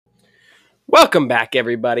Welcome back,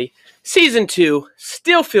 everybody. Season 2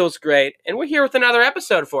 still feels great, and we're here with another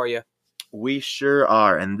episode for you. We sure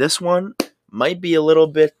are, and this one might be a little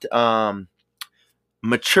bit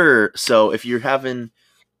mature. So if you're having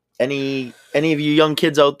any of you young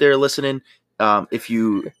kids out there listening, if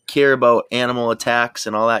you care about animal attacks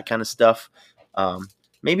and all that kind of stuff,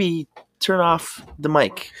 maybe turn off the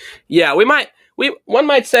mic. Yeah, one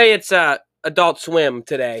might say it's Adult Swim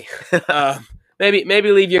today.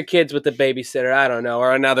 Maybe leave your kids with the babysitter, I don't know,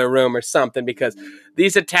 or another room or something, because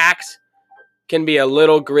these attacks can be a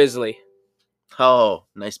little grisly. Oh,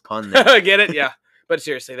 nice pun there. Get it? Yeah. But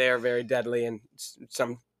seriously, they are very deadly and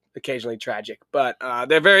some occasionally tragic. But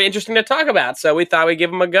they're very interesting to talk about, so we thought we'd give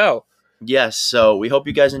them a go. Yes, so we hope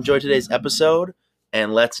you guys enjoyed today's episode,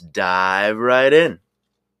 and let's dive right in.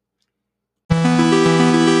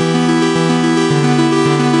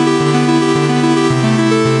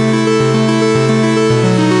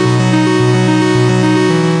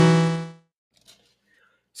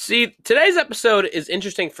 See, today's episode is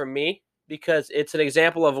interesting for me because it's an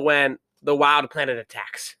example of when the wild planet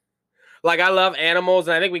attacks. Like, I love animals,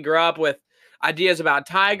 and I think we grew up with ideas about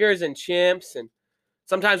tigers and chimps, and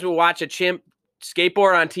sometimes we'll watch a chimp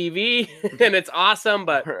skateboard on TV, and it's awesome,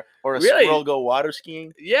 but or a really, squirrel go water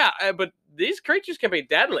skiing. Yeah, but these creatures can be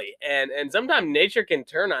deadly, and sometimes nature can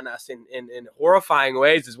turn on us in horrifying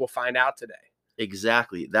ways, as we'll find out today.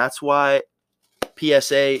 Exactly. That's why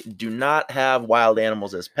PSA, do not have wild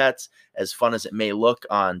animals as pets, as fun as it may look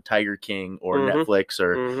on Tiger King or Netflix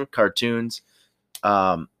or cartoons.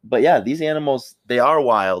 But yeah, these animals, they are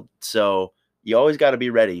wild, so you always got to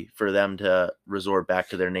be ready for them to resort back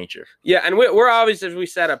to their nature. Yeah, and we're always, as we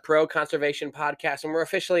said, a pro-conservation podcast, and we're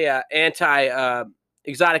officially an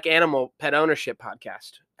anti-exotic animal pet ownership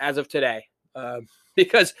podcast as of today,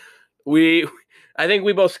 because I think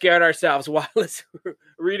we both scared ourselves while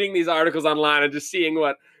reading these articles online and just seeing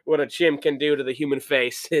what a chimp can do to the human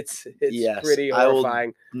face. It's pretty horrifying.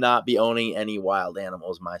 I will not be owning any wild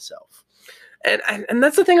animals myself. And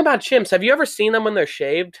that's the thing about chimps. Have you ever seen them when they're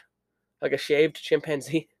shaved? Like a shaved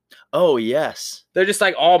chimpanzee? Oh, yes. They're just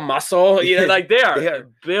like all muscle. You know, like they are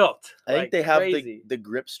built. I think they have the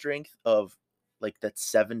grip strength of like that's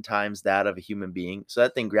 7 times that of a human being. So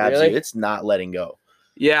that thing grabs you. It's not letting go.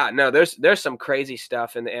 Yeah, no, there's some crazy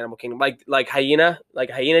stuff in the animal kingdom, like hyena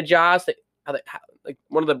jaws. Like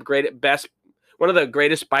one of the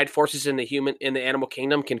greatest bite forces in the animal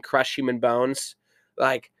kingdom can crush human bones.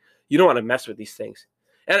 Like, you don't want to mess with these things.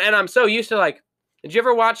 And I'm so used to, like, did you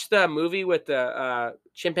ever watch the movie with the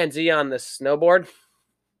chimpanzee on the snowboard?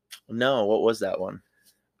 No, what was that one?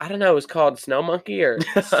 I don't know. It was called Snow Monkey or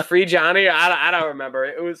Free Johnny. I don't remember.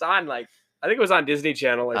 It was on I think it was on Disney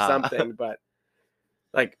Channel or something, but.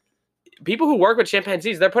 Like, people who work with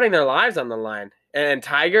chimpanzees, they're putting their lives on the line. And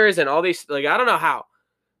tigers and all these, like, I don't know how.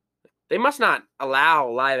 They must not allow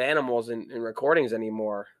live animals in recordings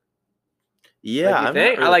anymore. Yeah.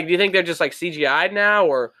 Do you think they're just, like, CGI'd now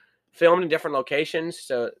or filmed in different locations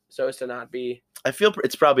so as to not be? I feel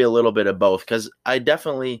it's probably a little bit of both, because I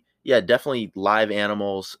definitely live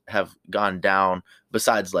animals have gone down,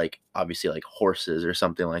 besides, like, obviously, like horses or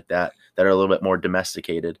something like that are a little bit more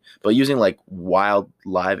domesticated. But using, like, wild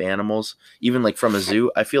live animals, even, like, from a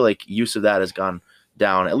zoo, I feel like use of that has gone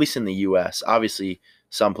down, at least in the U.S. Obviously,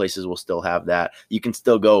 some places will still have that. You can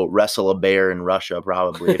still go wrestle a bear in Russia,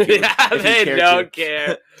 probably. They don't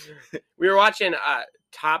care. We were watching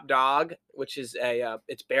Top Dog, which is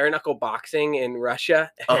it's bare knuckle boxing in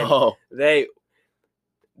Russia. Oh. They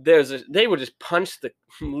would just punch the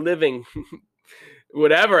living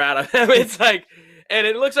whatever out of them. It's like, and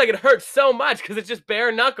it looks like it hurts so much because it's just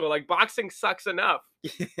bare knuckle. Like, boxing sucks enough.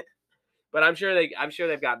 But I'm sure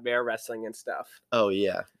they've got bear wrestling and stuff. Oh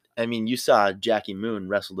yeah, I mean, you saw Jackie Moon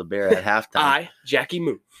wrestle the bear at halftime. Jackie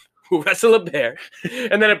Moon, who wrestle a bear,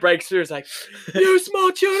 and then it breaks through. It's like, you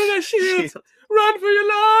small children of shields, run for your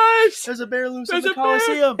lives! There's a bear loose in the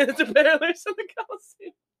Coliseum. There's a bear loose in the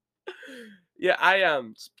Coliseum. Yeah,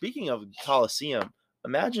 Speaking of Coliseum,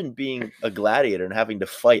 imagine being a gladiator and having to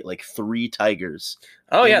fight like 3 tigers.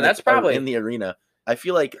 Oh yeah, that's probably in the arena. I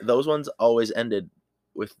feel like those ones always ended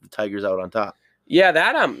with the tigers out on top. Yeah,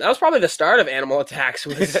 that was probably the start of animal attacks.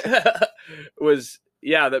 Was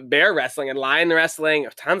the bear wrestling and lion wrestling.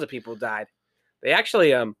 Tons of people died. They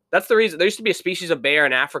actually that's the reason there used to be a species of bear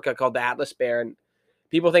in Africa called the Atlas bear, and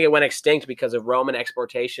people think it went extinct because of Roman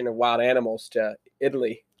exportation of wild animals to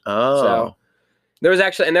Italy. Oh. So, There was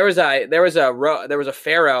actually, and there was a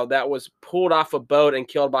pharaoh that was pulled off a boat and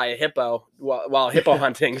killed by a hippo while hippo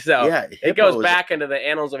hunting. So Yeah, it goes back into the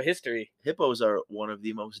annals of history. Hippos are one of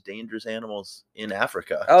the most dangerous animals in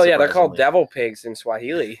Africa. Oh yeah, they're called surprisingly. devil pigs in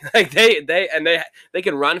Swahili. Like they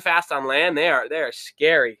can run fast on land. They are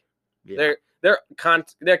scary. Yeah.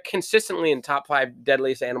 They're consistently in top 5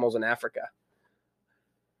 deadliest animals in Africa.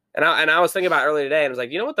 And I was thinking about it earlier today, and I was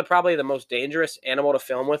like, you know what probably the most dangerous animal to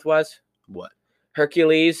film with was? What?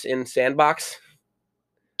 Hercules in Sandbox.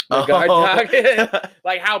 The guard dog.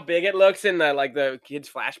 Like how big it looks in the kids'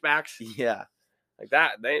 flashbacks. Yeah. Like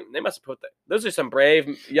that. They must have put that. Those are some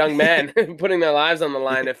brave young men putting their lives on the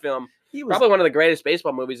line to film. Probably one of the greatest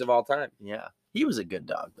baseball movies of all time. Yeah. He was a good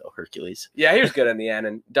dog though, Hercules. Yeah, he was good in the end,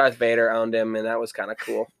 and Darth Vader owned him, and that was kind of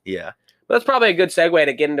cool. Yeah. But that's probably a good segue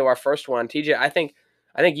to get into our first one. TJ, I think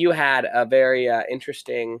you had a very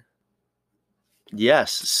interesting.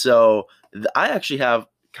 Yes. So I actually have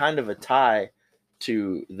kind of a tie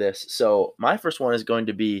to this. So my first one is going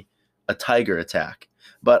to be a tiger attack.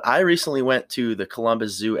 But I recently went to the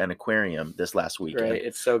Columbus Zoo and Aquarium this last weekend. Great.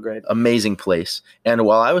 It's so great. Amazing place. And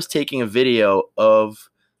while I was taking a video of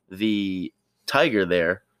the tiger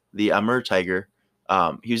there, the Amur tiger,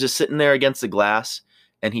 he was just sitting there against the glass,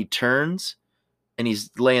 and he turns and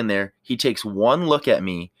he's laying there. He takes one look at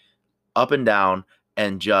me up and down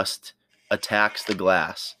and just attacks the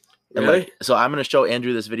glass. And Really? so I'm going to show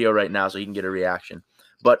Andrew this video right now so he can get a reaction.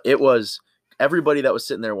 But it was everybody that was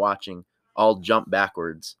sitting there watching all jumped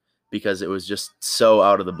backwards because it was just so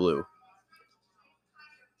out of the blue.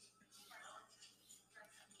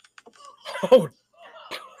 Oh,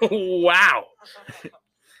 wow.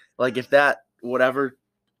 Like if that whatever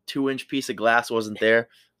 2-inch piece of glass wasn't there,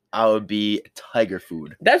 I would be tiger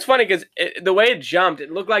food. That's funny because the way it jumped,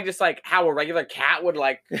 it looked like just like how a regular cat would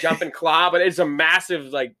like jump and claw, but it's a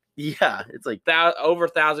massive like Yeah, it's like over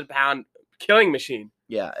 1,000-pound killing machine.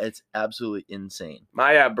 Yeah, it's absolutely insane.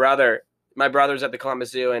 My brother's at the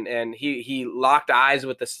Columbus Zoo, and he locked eyes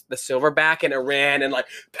with the silverback, and it ran and like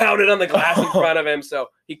pounded on the glass in front of him. So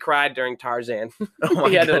he cried during Tarzan.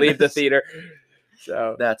 He had to leave the theater.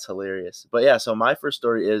 So that's hilarious. But yeah, so my first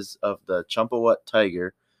story is of the Champawat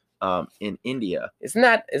tiger in India. Isn't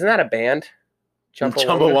that a band?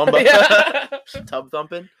 Chumbawamba. Yeah. Tub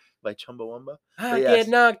Thumping by Chumbawamba. I get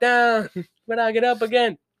knocked down, but I get up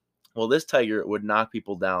again. Well, this tiger would knock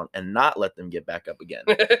people down and not let them get back up again.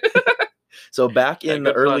 So back in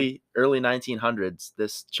the early 1900s,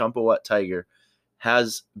 this Champawat tiger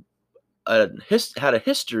has had a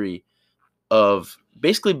history of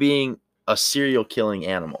basically being a serial killing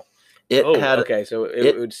animal. So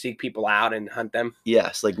it would seek people out and hunt them.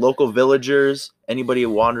 Yes, like local villagers, anybody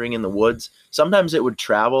wandering in the woods. Sometimes it would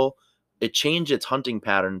travel. It changed its hunting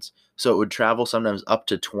patterns, so it would travel sometimes up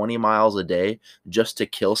to 20 miles a day just to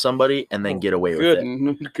kill somebody and then get away with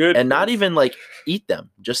it. Good. And not even like eat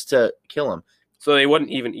them, just to kill them. So they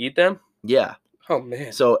wouldn't even eat them? Yeah. Oh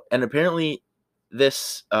man. So, and apparently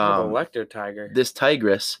this Lecter tiger. This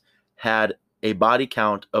tigress had a body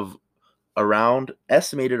count of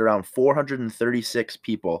estimated around 436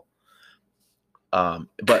 people. But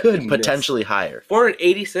Goodness. potentially higher.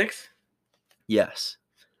 486? Yes.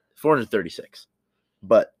 436.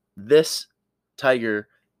 But this tiger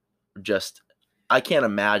I can't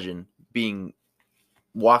imagine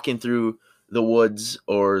walking through the woods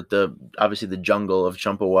or obviously the jungle of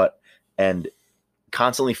Champawat and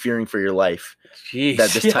constantly fearing for your life. Jeez.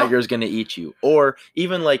 That this tiger is going to eat you. Or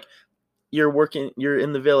even like you're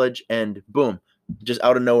in the village and boom, just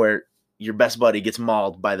out of nowhere, your best buddy gets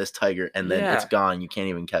mauled by this tiger and then it's gone. You can't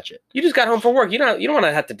even catch it. You just got home from work. You don't want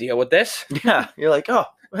to have to deal with this. Yeah. You're like, oh,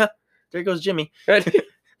 well, there goes Jimmy. It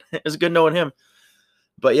was good knowing him.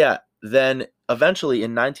 But yeah, then eventually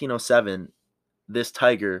in 1907, this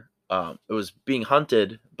tiger, it was being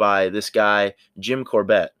hunted by this guy, Jim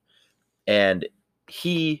Corbett. And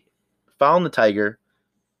he found the tiger,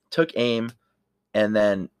 took aim, and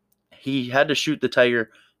then he had to shoot the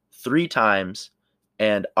tiger 3 times.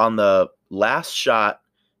 And on the last shot,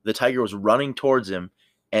 the tiger was running towards him,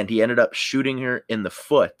 and he ended up shooting her in the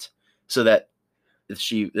foot so that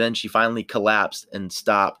she finally collapsed and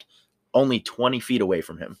stopped only 20 feet away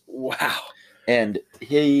from him. Wow. And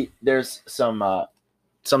there's some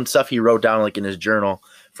stuff he wrote down like in his journal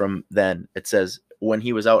from then. It says when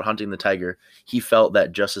he was out hunting the tiger, he felt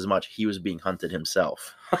that just as much he was being hunted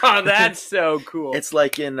himself. Oh, that's so cool. It's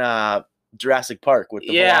like in Jurassic Park with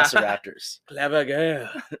the velociraptors. Clever girl.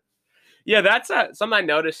 Yeah, that's something I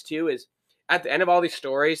noticed too is at the end of all these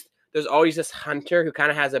stories, there's always this hunter who kind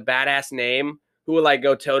of has a badass name who will like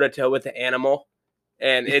go toe to toe with the animal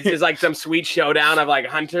and it's just like some sweet showdown of like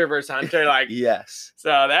hunter versus hunter. Like, Yes.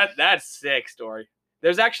 so that's sick story.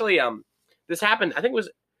 There's actually this happened. I think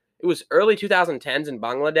it was early 2010s in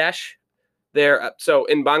Bangladesh. There, so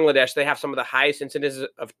in Bangladesh, they have some of the highest incidents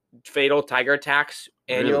of fatal tiger attacks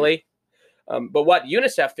annually. Really? But what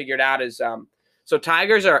UNICEF figured out is, so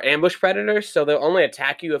tigers are ambush predators, so they'll only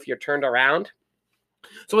attack you if you're turned around.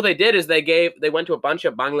 So what they did is they went to a bunch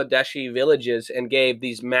of Bangladeshi villages and gave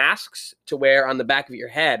these masks to wear on the back of your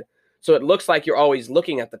head, so it looks like you're always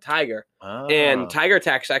looking at the tiger. And tiger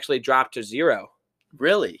attacks actually dropped to 0.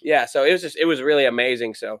 Really? Yeah, so it was really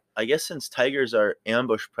amazing. So I guess since tigers are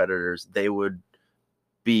ambush predators, they would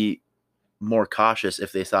be more cautious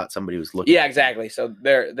if they thought somebody was looking. Yeah, exactly. So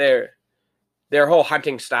their whole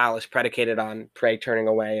hunting style is predicated on prey turning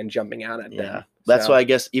away and jumping out at them. That's why I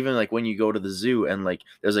guess even like when you go to the zoo and like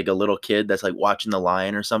there's like a little kid that's like watching the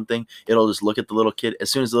lion or something, it'll just look at the little kid. As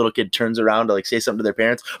soon as the little kid turns around to like say something to their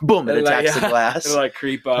parents, boom, it attacks the glass. It'll like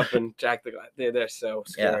creep up and attack the glass. They're so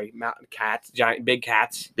scary. Yeah. Mountain cats, giant big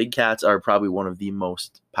cats. Big cats are probably one of the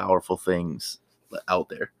most powerful things out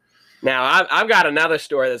there. Now I've got another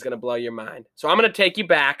story that's going to blow your mind. So I'm going to take you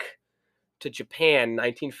back to Japan,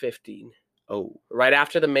 1915. Oh, right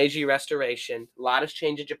after the Meiji Restoration, a lot has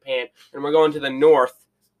changed in Japan, and we're going to the north.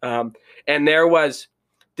 And there was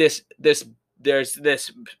there's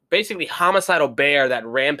this basically homicidal bear that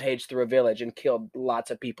rampaged through a village and killed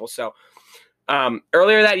lots of people. So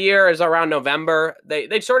earlier that year, is around November,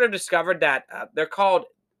 they sort of discovered that they're called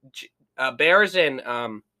bears in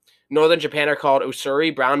northern Japan are called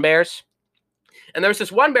Usuri brown bears. And there was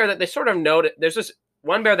this one bear that they sort of noticed. There's this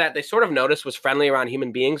one bear that they sort of noticed was friendly around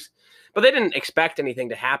human beings, but they didn't expect anything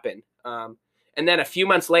to happen. And then a few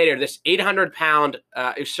months later, this 800-pound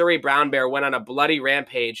Usuri brown bear went on a bloody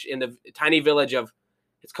rampage in the tiny village of,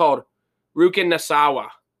 it's called Rukin Nasawa,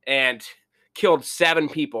 and killed 7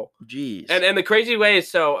 people. Jeez. And the crazy way is,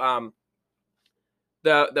 so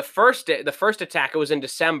the first attack, it was in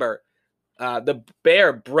December. The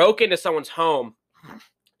bear broke into someone's home,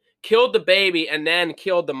 killed the baby, and then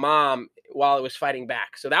killed the mom while it was fighting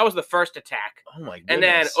back. So that was the first attack. Oh my goodness. And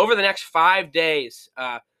then over the next 5 days,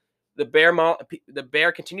 the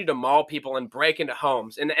bear continued to maul people and break into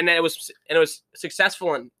homes. And it was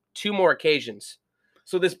successful on 2 more occasions.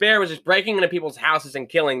 So this bear was just breaking into people's houses and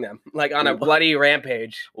killing them, like on a bloody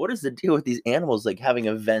rampage. What is the deal with these animals like having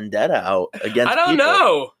a vendetta out against I don't people?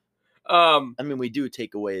 know. I mean, we do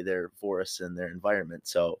take away their forests and their environment,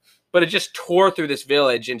 so. But it just tore through this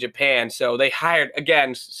village in Japan. So they hired,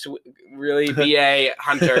 again, really BA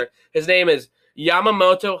hunter. His name is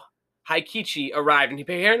Yamamoto Haikichi, arrived. And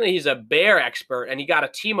apparently he's a bear expert. And he got a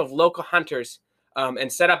team of local hunters and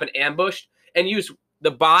set up an ambush and used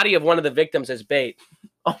the body of one of the victims as bait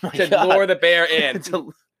to lure the bear in.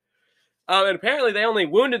 And apparently they only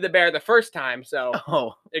wounded the bear the first time. So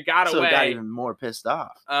it got away. So it got even more pissed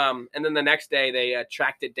off. And then the next day they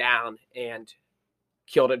tracked it down and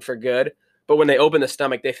killed it for good. But when they opened the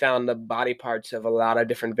stomach, they found the body parts of a lot of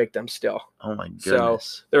different victims still. Oh my goodness. So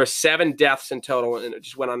there were 7 deaths in total, and it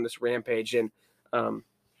just went on this rampage. And a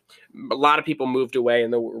lot of people moved away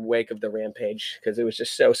in the wake of the rampage because it was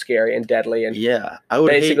just so scary and deadly. And yeah, I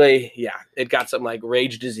would it got something like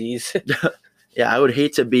rage disease. Yeah, I would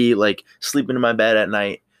hate to be like sleeping in my bed at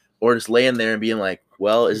night or just laying there and being like,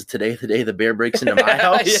 well, is today the day the bear breaks into my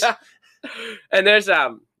house? Yeah. And there's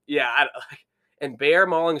and bear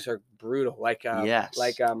maulings are brutal. Like yes.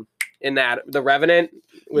 Like in that The Revenant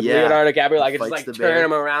with Leonardo DiCaprio, like it's just like turning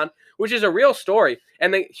him around, which is a real story.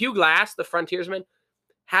 And then Hugh Glass, the frontiersman,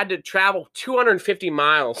 had to travel 250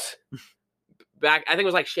 miles back. I think it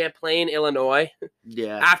was like Champlain, Illinois.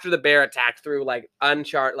 Yeah. After the bear attack through like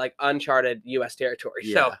uncharted U.S. territory.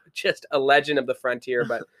 Yeah. So just a legend of the frontier.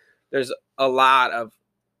 But there's a lot of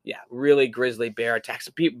really grisly bear attacks.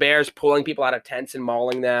 Bears pulling people out of tents and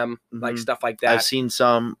mauling them, like stuff like that. I've seen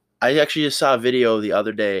some. I actually just saw a video the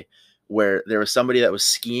other day where there was somebody that was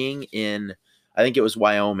skiing in, I think it was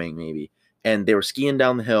Wyoming maybe, and they were skiing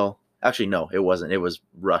down the hill. Actually, no, it wasn't. It was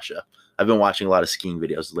Russia. I've been watching a lot of skiing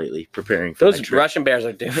videos lately, preparing for those Russian bears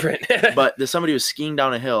are different. But somebody was skiing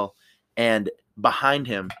down a hill, and behind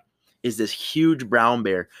him is this huge brown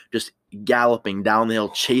bear just galloping down the hill,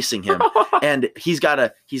 chasing him. And he's got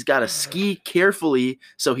to ski carefully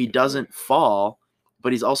so he doesn't fall,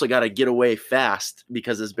 but he's also got to get away fast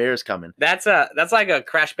because this bear's coming. That's like a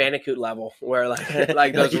Crash Bandicoot level where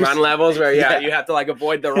like those run levels where you have to like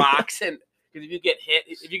avoid the rocks, and because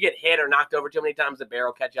if you get hit or knocked over too many times, the bear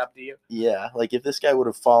will catch up to you. Yeah, like if this guy would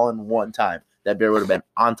have fallen one time, that bear would have been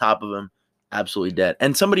on top of him, absolutely dead.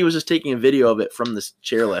 And somebody was just taking a video of it from this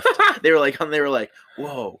chairlift. They were like,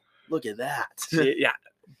 whoa, Look at that. Yeah,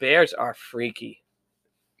 bears are freaky.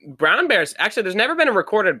 Brown bears, actually, there's never been a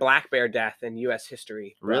recorded black bear death in U.S.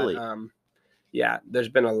 history. Really? Yeah, there's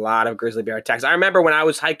been a lot of grizzly bear attacks. I remember when I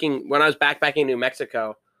was backpacking in New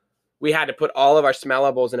Mexico, we had to put all of our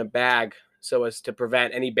smellables in a bag so as to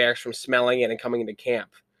prevent any bears from smelling it and coming into camp.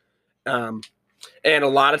 And a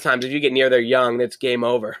lot of times, if you get near their young, it's game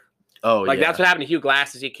over. Oh, like yeah. that's what happened to Hugh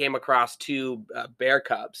Glass. Is he came across two bear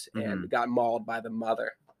cubs and got mauled by the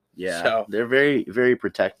mother. Yeah, So they're very, very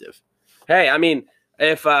protective. Hey, I mean,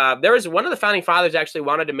 if there was one of the founding fathers actually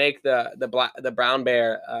wanted to make the brown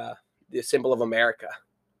bear the symbol of America,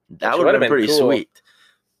 that would have been pretty cool. sweet.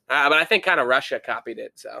 But I think kind of Russia copied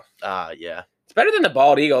it. So yeah, it's better than the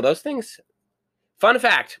bald eagle. Those things. Fun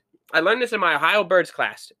fact: I learned this in my Ohio birds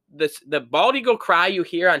class. The bald eagle cry you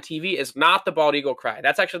hear on TV is not the bald eagle cry.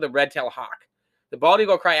 That's actually the red-tailed hawk. The bald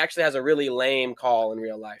eagle cry actually has a really lame call in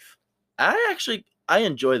real life. I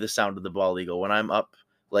enjoy the sound of the bald eagle when I'm up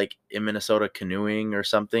like in Minnesota canoeing or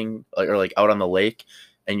something, or like out on the lake,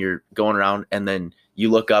 and you're going around, and then you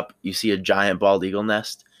look up, you see a giant bald eagle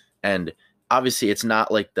nest, and obviously it's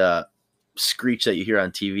not like the screech that you hear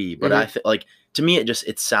on TV, but I like, to me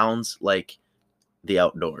it sounds like the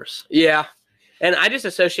outdoors. Yeah. And I just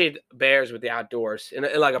associate bears with the outdoors in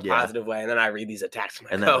like a positive way. And then I read these attacks. I'm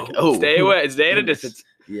like, and then like, oh, stay away. Stay at a distance.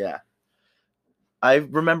 Yeah. I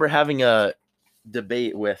remember having a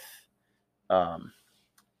debate with our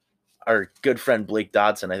good friend Blake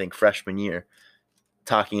Dodson, I think freshman year,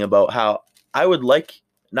 talking about how I would but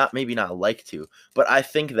I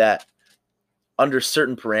think that under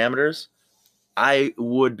certain parameters, I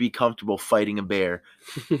would be comfortable fighting a bear,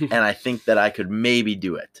 and I think that I could maybe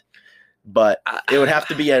do it. But it would have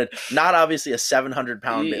to be not obviously a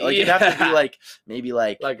 700-pound bear. Like, it'd have to be like maybe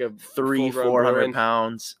like a 300-400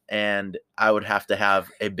 pounds, and I would have to have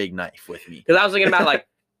a big knife with me. Because I was thinking about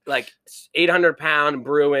like 800-pound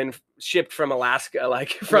Bruin shipped from Alaska,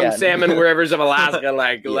 like from salmon rivers of Alaska.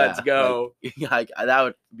 Like, let's go. Like that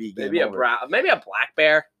would be maybe a black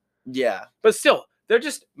bear. Yeah, but still, they're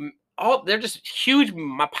just huge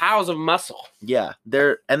piles of muscle. Yeah,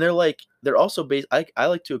 they're also based. I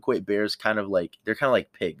like to equate bears they're kind of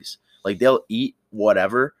like pigs. Like, they'll eat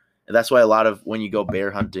whatever, and that's why a lot of when you go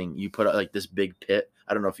bear hunting, you put like this big pit.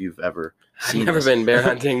 I don't know if you've ever seen. I've never been bear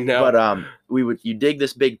hunting, no. But you dig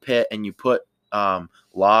this big pit and you put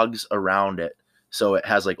logs around it so it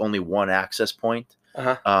has like only one access point.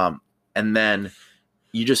 And then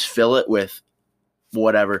you just fill it with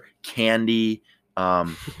whatever candy,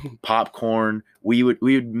 popcorn. We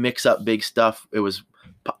would mix up big stuff. It was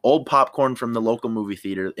old popcorn from the local movie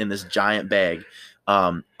theater in this giant bag,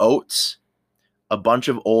 oats, a bunch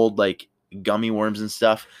of old like gummy worms and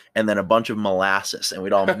stuff, and then a bunch of molasses, and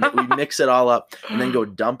we'd mix it all up and then go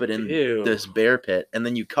dump it in this bear pit, and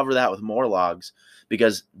then you cover that with more logs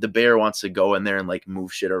because the bear wants to go in there and like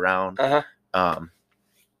move shit around.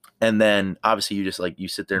 And then obviously you just like you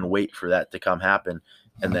sit there and wait for that to come happen,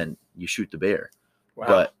 and then you shoot the bear.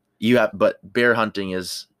 Wow. But bear hunting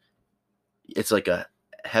it's like a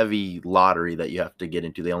heavy lottery that you have to get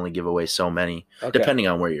into. They only give away so many, depending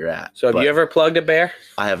on where you're at. So have you ever plugged a bear?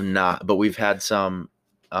 I have not, but we've had some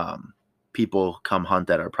people come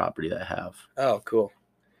hunt at our property that have. Oh, cool.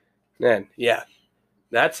 Man, yeah.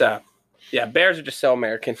 That's bears are just so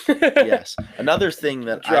American. Yes. Another thing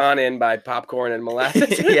that drawn in by popcorn and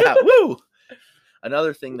molasses. Yeah, woo.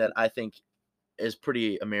 Another thing that I think is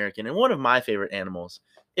pretty American, and one of my favorite animals,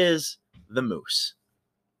 is the moose.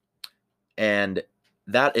 And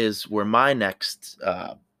that is where my next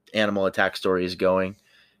animal attack story is going.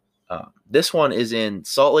 This one is in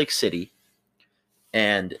Salt Lake City,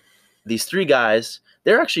 and these three guys,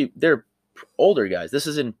 they're older guys. This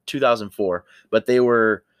is in 2004, but they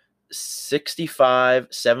were 65,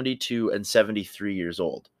 72, and 73 years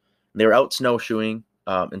old. They were out snowshoeing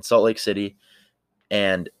in Salt Lake City,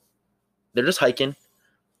 and they're just hiking,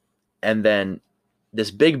 and then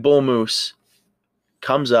this big bull moose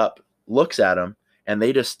comes up, looks at them, and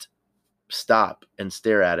they just stop and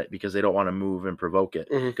stare at it because they don't want to move and provoke it.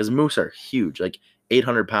 Because moose are huge, like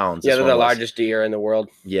 800 pounds. Yeah, they're the largest deer in the world.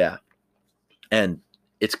 Yeah, and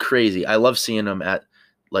it's crazy. I love seeing them at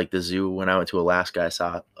like the zoo. When I went to Alaska, I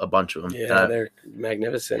saw a bunch of them. Yeah, they're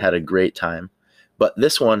magnificent. Had a great time. But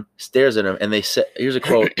this one stares at him, and they say, here's a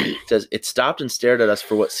quote. It says, "It stopped and stared at us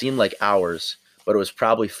for what seemed like hours, but it was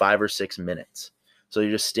probably 5 or 6 minutes." So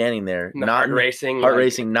you're just standing there, heart racing,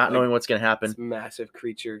 not knowing what's going to happen. This massive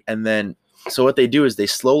creature. And then, so what they do is they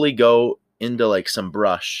slowly go into like some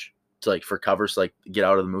brush to for cover, so like get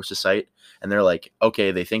out of the moose's sight. And they're like,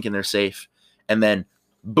 okay, they thinking they're safe. And then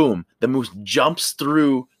Boom! The moose jumps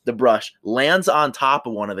through the brush, lands on top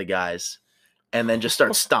of one of the guys, and then just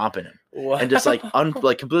starts stomping him. What? And just like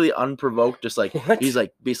completely unprovoked, just like What? he's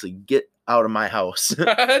like basically get out of my house.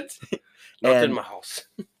 What? Not in And- my house.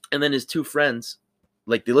 And then his two friends,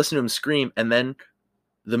 like they listen to him scream, and then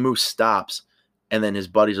the moose stops, and then his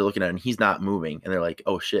buddies are looking at him, and he's not moving, and they're like,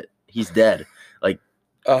 "Oh shit, he's dead! Like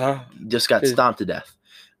just got Is- stomped to death."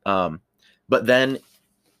 But then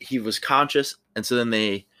he was conscious, and so then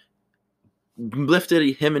they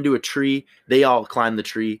lifted him into a tree. They all climbed the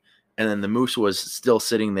tree, and then the moose was still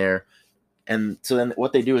sitting there. And so then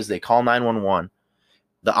what they do is they call 911.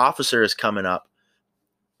 The officer is coming up,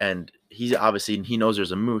 and he knows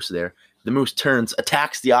there's a moose there. The moose turns,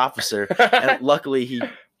 attacks the officer, and luckily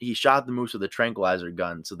he shot the moose with a tranquilizer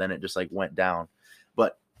gun, so then it just like went down.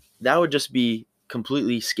 But that would just be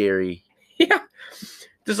completely scary. Yeah,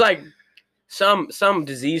 just like some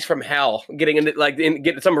disease from hell getting into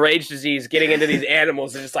get some rage disease getting into these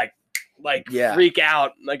animals and just like Yeah. freak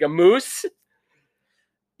out like a moose.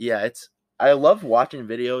 Yeah, I love watching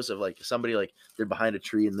videos of like somebody like they're behind a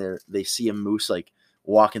tree and they see a moose like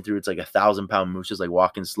walking through. It's like 1,000-pound moose is like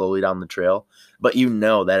walking slowly down the trail, but you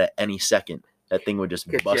know that at any second that thing would just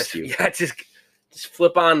bust you. Yeah, just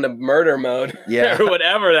flip on the murder mode. Yeah. or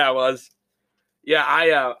whatever that was. Yeah,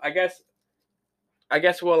 I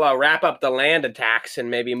guess we'll wrap up the land attacks and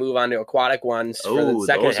maybe move on to aquatic ones for the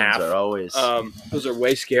second those half. ones are always Those are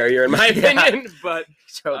way scarier in my Yeah. opinion. But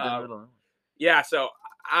so the middle. yeah, so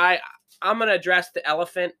I'm gonna address the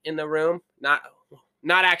elephant in the room. Not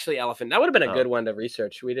actually elephant. That would have been a good one to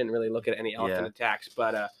research. We didn't really look at any elephant attacks,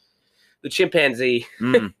 but the chimpanzee.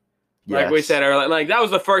 Like we said earlier, like that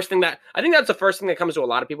was the first thing that I think that's the first thing that comes to a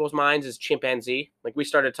lot of people's minds is chimpanzee. Like we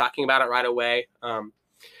started talking about it right away.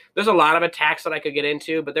 There's a lot of attacks that I could get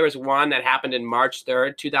into, but there was one that happened in March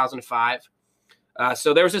 3rd, 2005.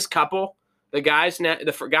 So there was this couple. The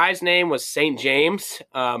guy's name was St. James,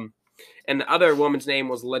 and the other woman's name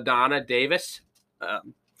was LaDonna Davis.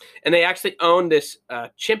 And they actually owned this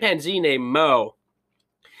chimpanzee named Mo.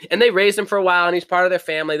 And they raised him for a while, and he's part of their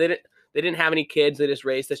family. They didn't have any kids. They just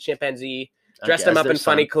raised this chimpanzee, dressed him up in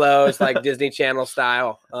funny clothes, like Disney Channel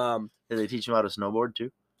style. Did they teach him how to snowboard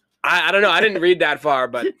too? I don't know. I didn't read that far,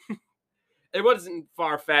 but it wasn't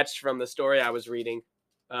far-fetched from the story I was reading.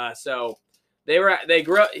 So they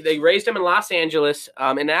raised him in Los Angeles.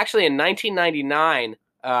 And actually in 1999,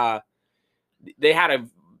 they had a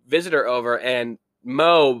visitor over, and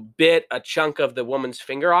Mo bit a chunk of the woman's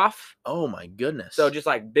finger off. Oh my goodness! So just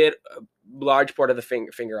like bit a large part of the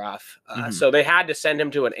finger off. So they had to send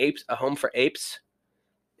him to a home for apes,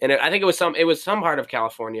 and I think it was some part of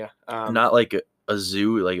California. Not like a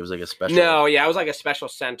zoo, like it was like a special. No, yeah, it was like a special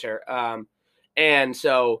center. And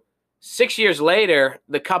so 6 years later,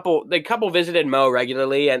 the couple visited Mo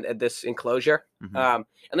regularly at this enclosure, and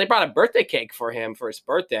they brought a birthday cake for him for his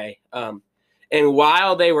birthday. And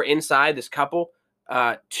while they were inside, this couple.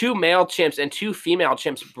 2 male chimps and 2 female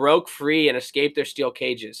chimps broke free and escaped their steel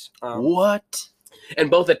cages. What? And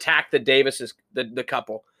both attacked the Davises, the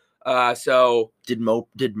couple. So did Mo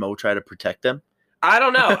try to protect them? I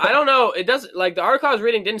don't know. It doesn't like the article I was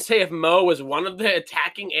reading didn't say if Mo was one of the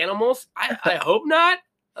attacking animals. I hope not.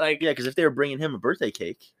 Like yeah, because if they were bringing him a birthday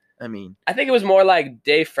cake, I mean, I think it was more like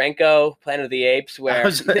Dave Franco, Planet of the Apes, where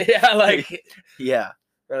yeah,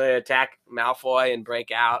 where they attack Malfoy and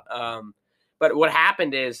break out. But what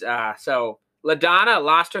happened is, so LaDonna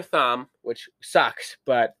lost her thumb, which sucks.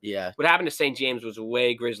 But yeah, what happened to St. James was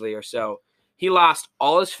way grislier. So he lost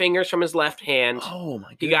all his fingers from his left hand. Oh my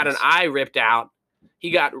goodness. He got an eye ripped out.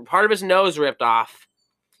 He got part of his nose ripped off.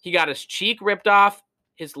 He got his cheek ripped off,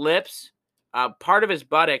 his lips, part of his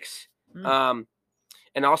buttocks, and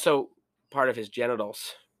also part of his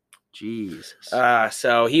genitals. Jesus.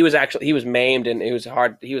 So he was maimed, and it was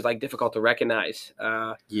hard. He was like difficult to recognize.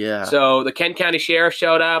 Yeah. So the Kent County Sheriff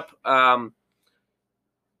showed up.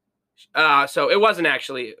 So it wasn't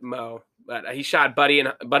actually Mo, but he shot Buddy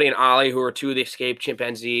and Ollie, who were 2 of the escaped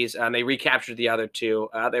chimpanzees, and they recaptured the other 2.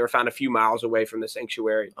 They were found a few miles away from the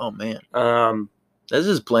sanctuary. Oh man. This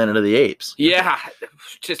is Planet of the Apes. Yeah,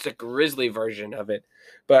 just a grisly version of it.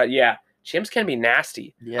 But yeah. Chimps can be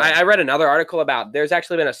nasty. Yeah. I read another article about there's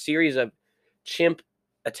actually been a series of chimp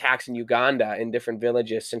attacks in Uganda in different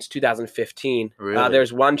villages since 2015. Really?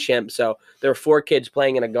 There's one chimp. So there were 4 kids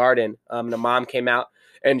playing in a garden. The mom came out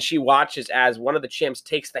and she watches as one of the chimps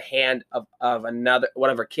takes the hand of one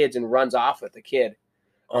of her kids and runs off with the kid.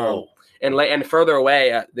 And further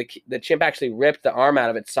away, the chimp actually ripped the arm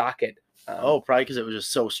out of its socket. Probably because it was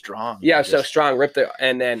just so strong. Yeah, so strong.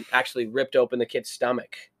 And then actually ripped open the kid's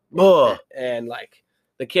stomach. Oh. And like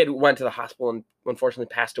the kid went to the hospital and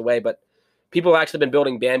unfortunately passed away. But people have actually been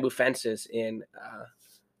building bamboo fences in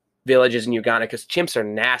villages in Uganda because chimps are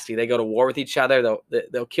nasty. They go to war with each other.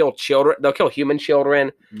 They'll kill children. They'll kill human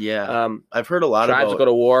children. Yeah, I've heard a lot Tribes about go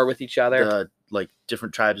to war with each other. the like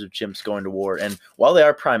different tribes of chimps going to war, and while they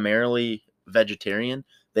are primarily vegetarian,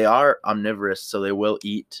 they are omnivorous, so they will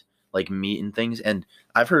eat like meat and things. And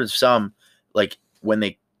I've heard of some, like when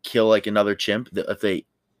they kill like another chimp, that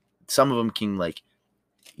some of them can like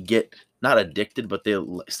get not addicted, but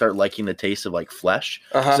they'll start liking the taste of like flesh.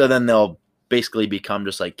 So then they'll basically become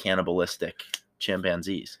just like cannibalistic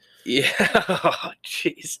chimpanzees. Yeah,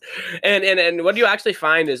 jeez. And what you actually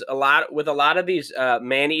find is a lot of these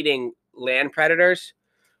man-eating land predators,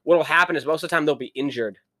 what will happen is most of the time they'll be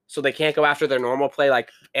injured. So they can't go after their normal prey like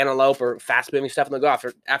antelope or fast-moving stuff, and they'll go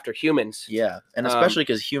after humans. Yeah, and especially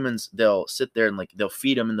because humans, they'll sit there and like they'll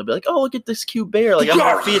feed them, and they'll be like, "Oh, look at this cute bear! Like I'm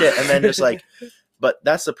gonna feed it," and then just like, but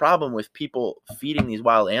that's the problem with people feeding these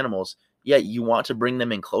wild animals. Yeah, you want to bring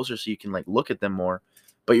them in closer so you can like look at them more,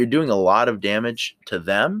 but you're doing a lot of damage to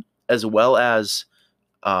them as well as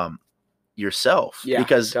yourself. Yeah,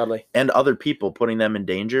 because totally. And other people, putting them in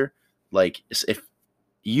danger. Like if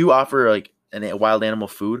you offer like a wild animal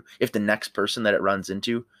food, if the next person that it runs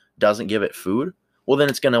into doesn't give it food, well then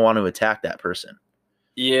it's going to want to attack that person.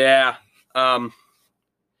 Yeah.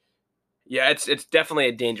 Yeah, it's definitely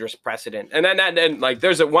a dangerous precedent. And then like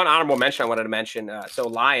there's one honorable mention I wanted to mention. So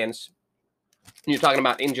lions, you're talking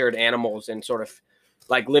about injured animals and sort of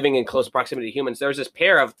like living in close proximity to humans. There's this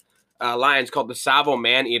pair of lions called the Tsavo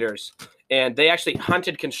man-eaters, and they actually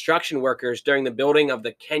hunted construction workers during the building of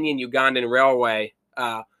the Kenyan-Ugandan Railway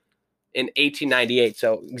in 1898.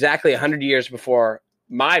 So exactly 100 years before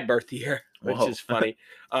my birth year, which Whoa. is funny.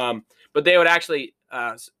 But they would actually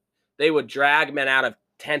they would drag men out of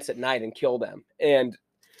tents at night and kill them. And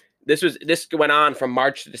this went on from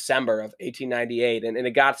March to December of 1898, and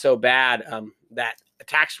it got so bad that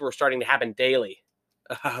attacks were starting to happen daily.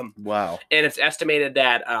 Wow. And it's estimated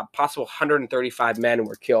that possible 135 men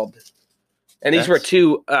were killed. And these were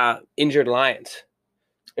two injured lions.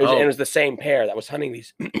 It was the same pair that was hunting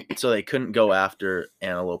these. So they couldn't go after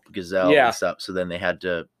antelope, gazelle, and stuff. So then they had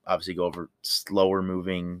to obviously go over slower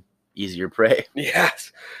moving, easier prey.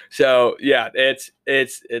 Yes. So yeah, it's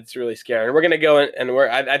really scary. And we're gonna go in, and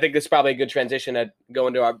I think this is probably a good transition to go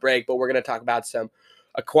into our break. But we're gonna talk about some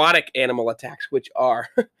aquatic animal attacks, which are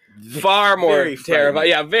far more terrifying.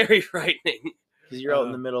 Yeah, very frightening. Because you're out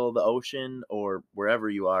in the middle of the ocean or wherever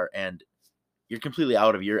you are, and you're completely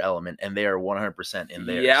out of your element, and they are 100% in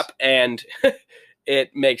theirs. Yep, and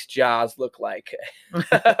it makes Jaws look like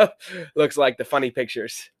the funny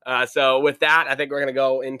pictures. So with that, I think we're gonna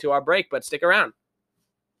go into our break, but stick around.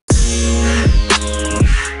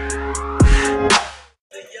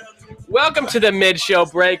 Welcome to the mid-show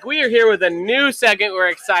break. We are here with a new segment we're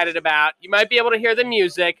excited about. You might be able to hear the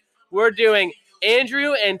music. We're doing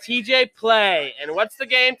Andrew and TJ Play. And what's the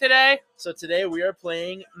game today? So today we are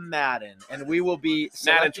playing Madden, and we will be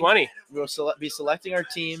Madden 20. We'll be selecting our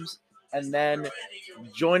teams and then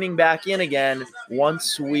joining back in again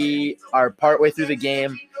once we are partway through the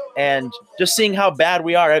game and just seeing how bad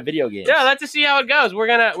we are at video games. Yeah, let's just see how it goes.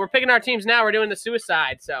 We're picking our teams now. We're doing the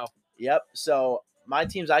suicide. So yep. So my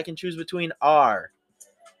teams I can choose between are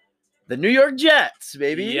the New York Jets,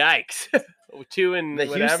 baby. Yikes. Two and the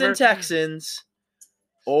whatever. Houston Texans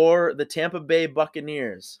or the Tampa Bay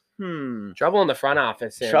Buccaneers. Trouble in the front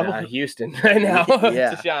office in Houston right now.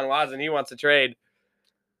 Yeah. Deshaun Watson, he wants to trade.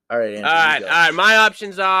 All right, Andrew, all right. My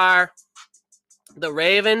options are the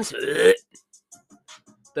Ravens, the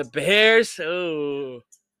Bears, and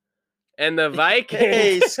the Vikings.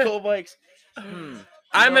 Hey, Skull Vikes.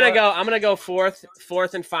 I'm gonna go fourth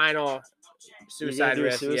and final suicide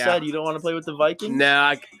risk. Suicide? Yeah. You don't want to play with the Vikings?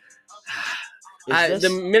 No. The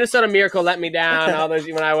Minnesota Miracle let me down all those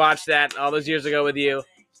when I watched that all those years ago with you.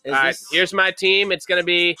 All right, here's my team. It's gonna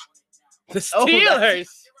be the Steelers.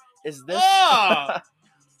 Is this?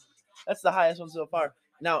 That's the highest one so far.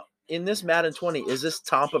 Now, in this Madden 20, is this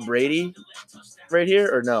Tampa Brady right here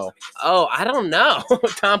or no? Oh, I don't know.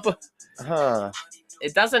 Tampa. Huh.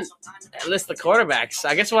 It doesn't list the quarterbacks.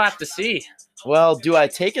 I guess we'll have to see. Well, do I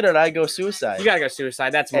take it or do I go suicide? You gotta go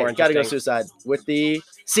suicide. That's more interesting. Gotta go suicide with the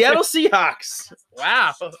Seattle Seahawks.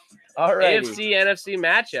 Wow. All right. AFC NFC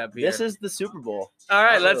matchup here. This is the Super Bowl. All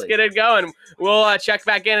right, let's get it going. We'll check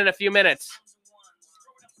back in a few minutes.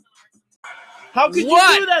 How could you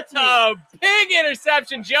do that to me? A big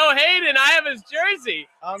interception. Joe Hayden, I have his jersey.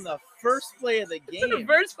 On the first play of the game. The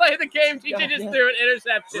first play of the game, TJ just threw an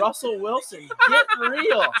interception. Russell Wilson, get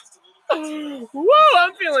real. Whoa,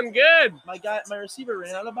 I'm feeling good. My receiver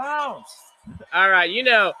ran out of bounds. All right,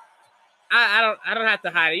 I don't have to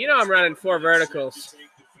hide it. You know I'm running 4 verticals.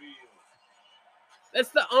 That's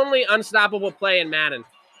the only unstoppable play in Madden.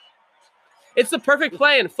 It's the perfect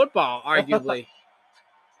play in football, arguably.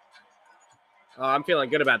 Oh, I'm feeling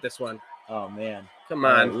good about this one. Oh, man. Come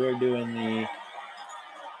on. We're doing the...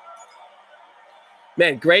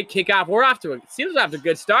 Man, great kickoff. We're off to Steelers off to a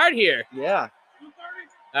good start here. Yeah.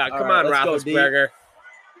 Come on, Roethlisberger.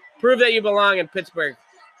 Prove that you belong in Pittsburgh.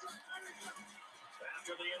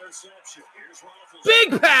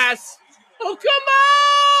 Big pass. Oh,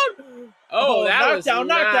 come on. Oh, that was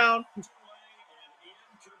knockdown.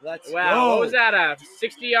 Let's wow. Go. What was that? A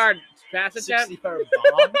 60-yard pass attempt? 60-yard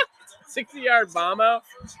bomb. 60-yard bomb.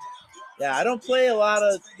 Yeah, I don't play a lot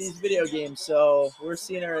of these video games, so we're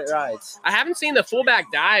seeing our rides. I haven't seen the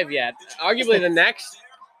fullback dive yet. Arguably the next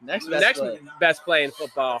best play in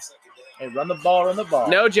football. Hey, run the ball.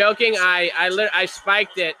 No joking. I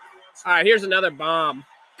spiked it. All right, here's another bomb.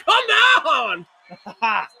 Come on!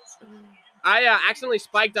 I accidentally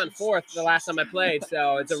spiked on 4th the last time I played,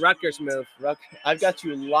 so it's a Rutgers move. I've got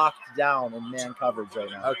you locked down in man coverage right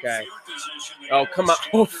now. Okay. Oh, come on.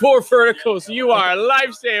 Oh, 4 verticals. You are a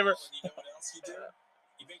lifesaver.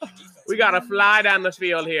 We got to fly down the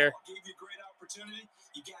field here.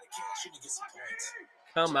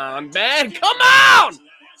 Come on, man. Come on!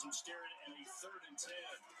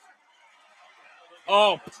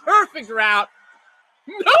 Oh, perfect route.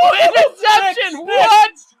 No interception.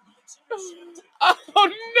 What? Oh,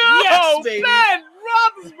 no. Yes, baby. Ben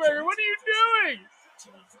Roethlisberger, what are you doing?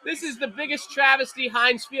 This is the biggest travesty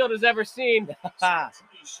Heinz Field has ever seen.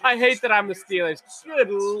 I hate that I'm the Steelers.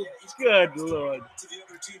 Good Lord.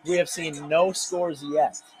 We have seen no scores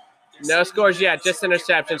yet. No scores yet, just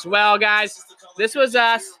interceptions. Well, guys, this was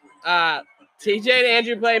us. TJ and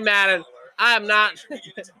Andrew play Madden. I am not.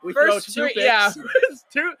 We throw 2 picks. Yeah,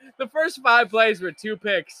 the first 5 plays were 2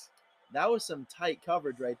 picks. That was some tight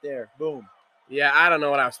coverage right there. Boom. Yeah, I don't know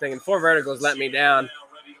what I was thinking. 4 verticals let me down.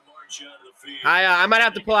 I might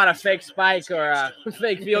have to pull out a fake spike or a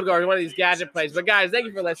fake field goal or one of these gadget plays. But, guys, thank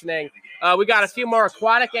you for listening. We got a few more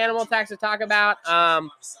aquatic animal attacks to talk about.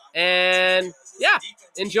 And, yeah,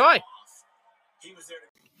 enjoy.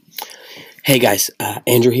 Hey, guys.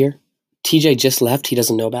 Andrew here. TJ just left. He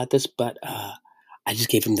doesn't know about this, but I just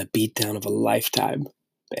gave him the beatdown of a lifetime.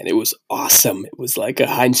 Man, it was awesome. It was like a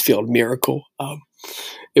Heinz Field miracle.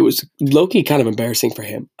 It was low-key kind of embarrassing for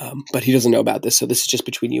him, but he doesn't know about this, so this is just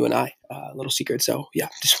between you and I, a little secret. So, yeah,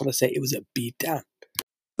 just want to say it was a beatdown.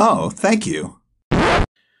 Oh, thank you. All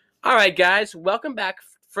right, guys, welcome back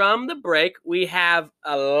from the break. We have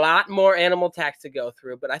a lot more animal attacks to go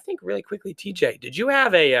through, but I think really quickly, TJ, did you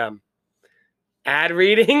have a ad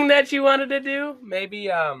reading that you wanted to do? Maybe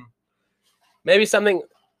something,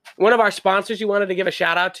 one of our sponsors you wanted to give a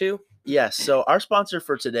shout out to? Yes. So our sponsor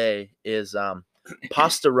for today is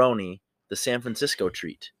Pastaroni, the San Francisco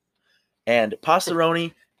treat. And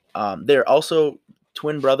Pastaroni, they're also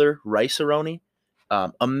twin brother Rice-A-Roni.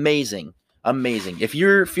 Amazing. If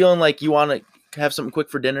you're feeling like you want to have something quick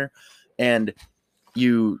for dinner and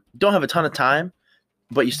you don't have a ton of time,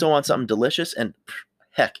 but you still want something delicious and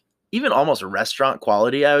heck, even almost restaurant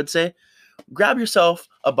quality, I would say, grab yourself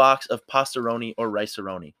a box of Pastaroni or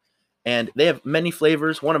Rice-A-Roni. And they have many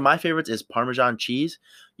flavors. One of my favorites is Parmesan cheese.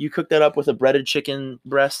 You cook that up with a breaded chicken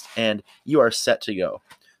breast, and you are set to go.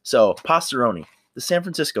 So, Pastaroni, the San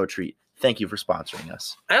Francisco treat. Thank you for sponsoring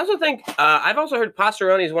us. I also think I've also heard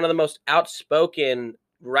Pastaroni is one of the most outspoken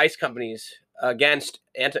rice companies against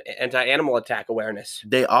anti-animal attack awareness.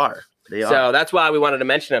 They are. So that's why we wanted to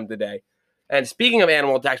mention them today. And speaking of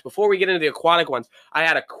animal attacks, before we get into the aquatic ones, I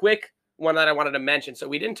had a quick one that I wanted to mention. So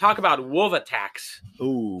we didn't talk about wolf attacks.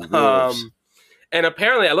 Ooh, wolves. And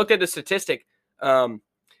apparently, I looked at the statistic.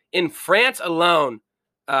 In France alone,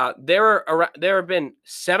 there have been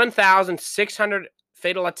 7,600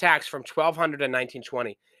 fatal attacks from 1200 to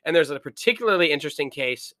 1920. And there's a particularly interesting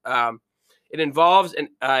case. It involves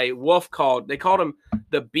a wolf they called him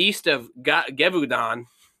the Beast of Gévaudan.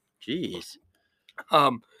 Jeez.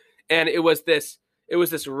 And it was this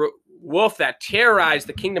wolf that terrorized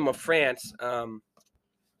the Kingdom of France. And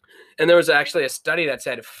there was actually a study that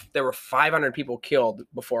said there were 500 people killed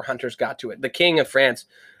before hunters got to it. The King of France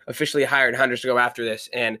officially hired hunters to go after this,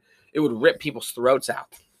 and it would rip people's throats out.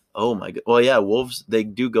 Oh my God. Well, yeah, wolves, they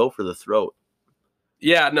do go for the throat.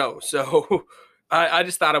 Yeah, no. So I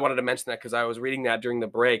just thought I wanted to mention that because I was reading that during the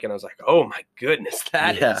break, and I was like, oh my goodness,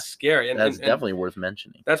 that is scary. And that's definitely worth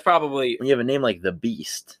mentioning. That's probably when you have a name like the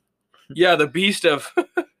Beast. Yeah, the Beast of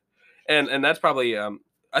and that's probably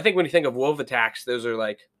I think when you think of wolf attacks, those are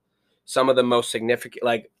like some of the most significant.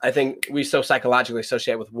 Like I think we so psychologically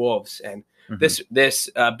associate with wolves, and Mhm. This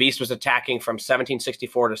beast was attacking from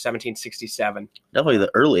 1764 to 1767. Definitely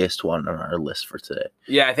the earliest one on our list for today.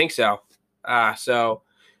 Yeah, I think so.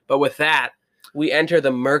 But with that, we enter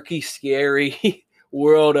the murky, scary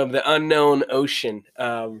world of the unknown ocean.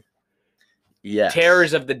 Yes.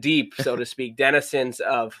 Terrors of the deep, so to speak, denizens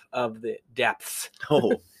of the depths.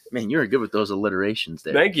 Oh man, you were good with those alliterations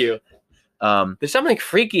there. Thank you. There's something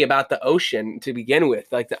freaky about the ocean to begin with,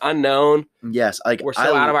 like the unknown. Yes, like We're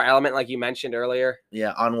so out of our element, like you mentioned earlier.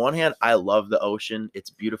 Yeah, on one hand, I love the ocean. It's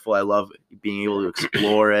beautiful. I love being able to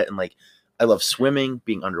explore it, and like I love swimming,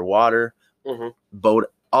 being underwater,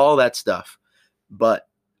 boat, all that stuff. But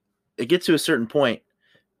it gets to a certain point,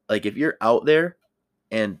 like if you're out there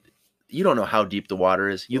and you don't know how deep the water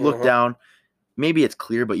is, you look down, maybe it's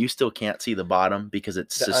clear, but you still can't see the bottom because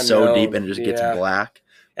it's just so deep and it just gets black.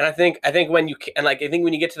 And I think when you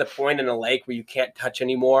get to the point in a lake where you can't touch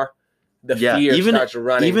anymore, the fear starts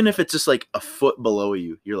running. Even if it's just like a foot below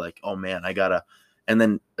you, you're like, oh man, I gotta. And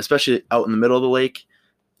then especially out in the middle of the lake,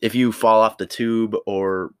 if you fall off the tube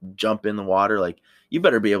or jump in the water, like you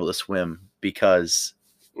better be able to swim because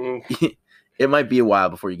it might be a while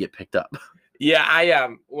before you get picked up. Yeah,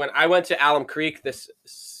 when I went to Alum Creek this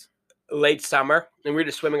late summer and we were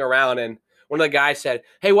just swimming around, and one of the guys said,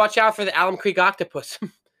 "Hey, watch out for the Alum Creek octopus."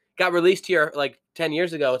 Got released here like 10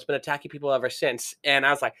 years ago. It's been attacking people ever since. And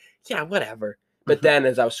I was like, yeah, whatever. But then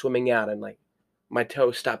as I was swimming out and like my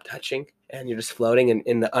toes stopped touching and you're just floating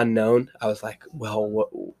in the unknown, I was like, well,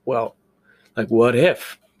 like what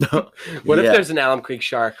if? What if there's an Alum Creek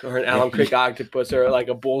shark or an Alum Creek octopus or like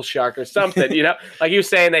a bull shark or something, you know? Like you were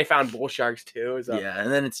saying, they found bull sharks too. So yeah,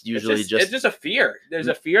 and then it's usually it's just a fear. There's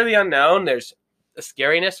a fear of the unknown. There's a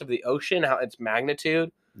scariness of the ocean, how its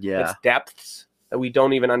magnitude, its depths that we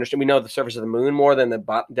don't even understand. We know the surface of the moon more than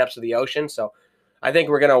the depths of the ocean. So I think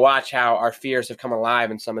we're going to watch how our fears have come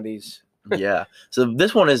alive in some of these. Yeah. So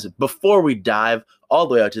this one is, before we dive all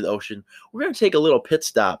the way out to the ocean, we're going to take a little pit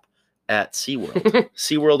stop at SeaWorld.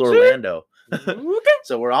 SeaWorld Orlando.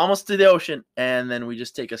 So we're almost to the ocean, and then we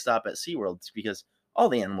just take a stop at SeaWorld because all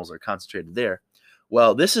the animals are concentrated there.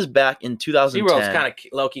 Well, this is back in 2010. SeaWorld's kind of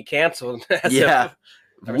low-key canceled. Yeah.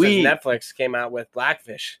 Ever since Netflix came out with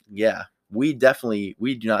Blackfish. Yeah. We do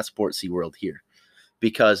not support SeaWorld here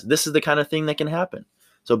because this is the kind of thing that can happen.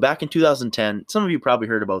 So back in 2010, some of you probably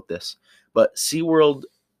heard about this, but SeaWorld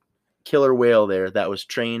killer whale there that was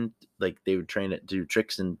trained, like they would train it to do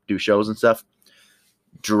tricks and do shows and stuff,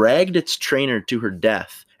 dragged its trainer to her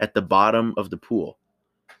death at the bottom of the pool.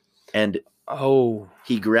 And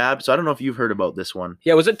he grabbed, so I don't know if you've heard about this one.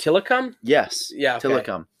 Yeah, was it Tilikum? Yes. Yeah, okay.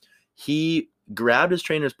 Tilikum. He grabbed his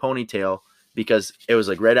trainer's ponytail because it was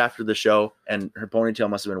like right after the show and her ponytail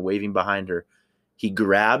must have been waving behind her. He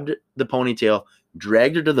grabbed the ponytail,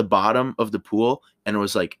 dragged her to the bottom of the pool, and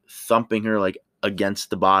was like thumping her like against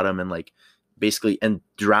the bottom and like basically and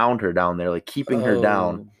drowned her down there, like keeping her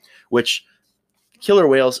down, which killer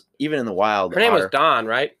whales, even in the wild. Her name was Dawn,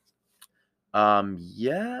 right?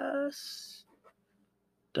 Yes.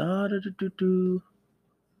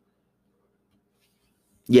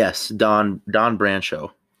 Yes, Dawn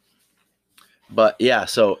Brancho. But yeah,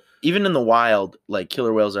 so even in the wild, like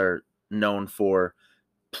killer whales are known for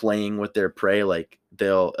playing with their prey. Like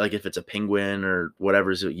they'll, like if it's a penguin or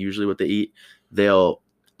whatever is usually what they eat, they'll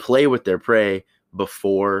play with their prey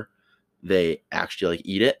before they actually like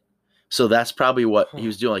eat it. So that's probably what he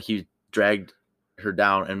was doing. Like he dragged her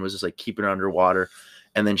down and was just like keeping her underwater,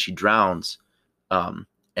 and then she drowns.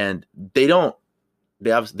 And they don't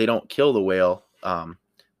kill the whale.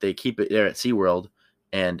 They keep it there at SeaWorld,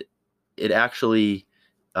 and it actually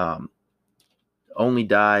only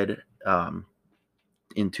died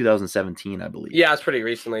in 2017, I believe. Yeah, it's pretty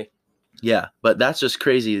recently. Yeah, but that's just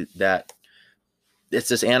crazy that it's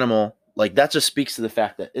this animal. Like that just speaks to the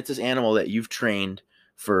fact that it's this animal that you've trained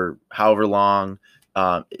for however long.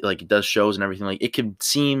 Like it does shows and everything. Like it can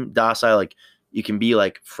seem docile, like you can be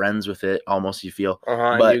like friends with it almost, you feel.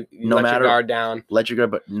 But you no let matter, your guard down. Let your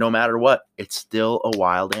guard, but no matter what, it's still a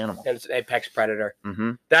wild animal. And it's an apex predator.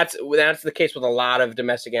 Mm-hmm. That's the case with a lot of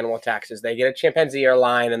domestic animal attacks. Is they get a chimpanzee or a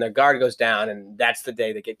lion and their guard goes down, and that's the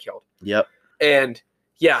day they get killed. Yep. And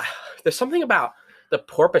yeah, there's something about the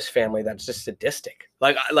porpoise family that's just sadistic.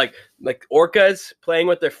 Like orcas playing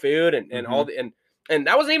with their food and all the and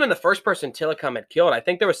that wasn't even the first person Tilikum had killed. I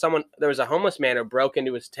think there was a homeless man who broke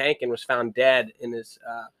into his tank and was found dead in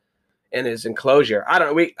his enclosure. I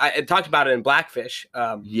don't know. I talked about it in Blackfish.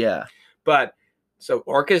 Yeah. But so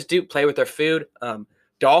orcas do play with their food.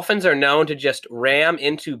 Dolphins are known to just ram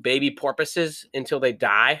into baby porpoises until they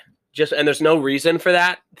die. And there's no reason for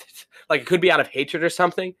that. Like it could be out of hatred or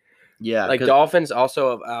something. Yeah. Like dolphins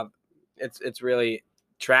also it's really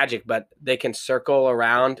tragic, but they can circle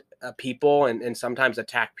around people and sometimes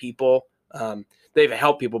attack people. They've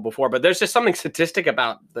helped people before, but there's just something statistic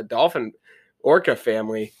about the dolphin orca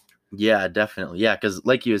family. Yeah, definitely. Yeah, because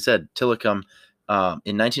like you had said, Tilikum,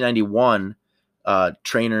 in 1991,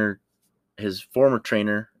 his former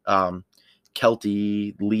trainer,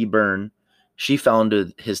 Kelty Lee Byrne, she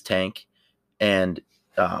founded his tank, and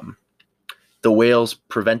the whales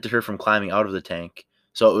prevented her from climbing out of the tank.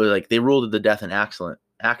 So it was like they ruled it the death and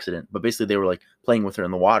accident, but basically they were like playing with her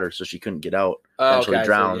in the water, so she couldn't get out. Eventually Okay, so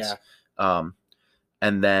drowns. yeah.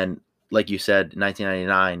 And then, like you said, in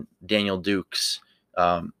 1999, Daniel Dukes,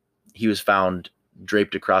 he was found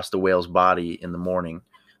draped across the whale's body in the morning.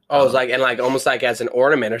 Oh, it's like almost like as an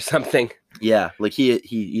ornament or something. Yeah, like he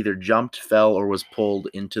either jumped, fell, or was pulled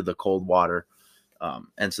into the cold water,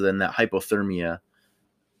 and so then that hypothermia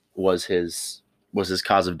was his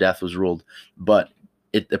cause of death, was ruled. But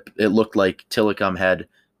it looked like Tilikum had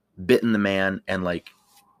bitten the man and like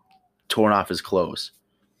torn off his clothes.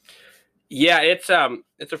 Yeah, it's a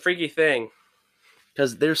freaky thing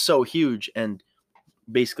because they're so huge and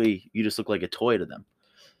basically you just look like a toy to them.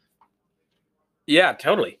 Yeah,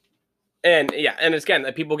 totally. And again,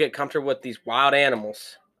 people get comfortable with these wild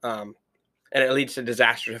animals, and it leads to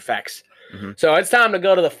disastrous effects. Mm-hmm. So it's time to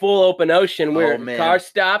go to the full open ocean. Car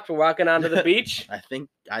stopped. We're walking onto the beach. I think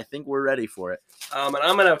we're ready for it. And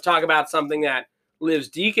I'm going to talk about something that lives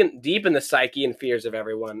deep in the psyche and fears of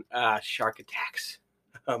everyone: shark attacks.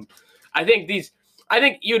 I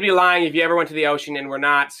think you'd be lying if you ever went to the ocean and were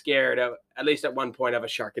not scared of, at least at one point, of a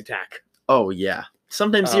shark attack. Oh yeah.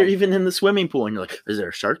 Sometimes you're even in the swimming pool and you're like, "Is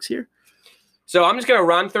there sharks here?" So I'm just going to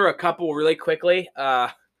run through a couple really quickly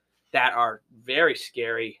that are very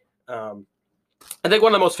scary. I think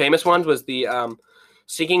one of the most famous ones was the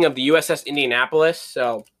sinking of the USS Indianapolis.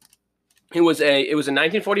 So it was in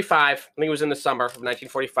 1945. I think it was in the summer of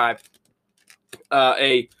 1945.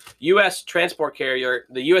 A U.S. transport carrier,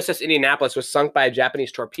 the USS Indianapolis, was sunk by a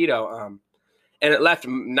Japanese torpedo, and it left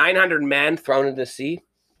 900 men thrown into the sea.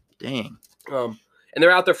 Dang. And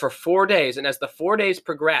they're out there for 4 days. And as the 4 days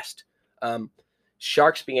progressed,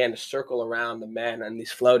 sharks began to circle around the men on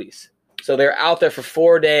these floaties. So they're out there for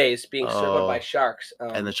 4 days being circled by sharks.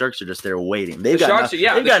 And the sharks are just there waiting. They've got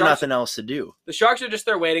nothing else to do. The sharks are just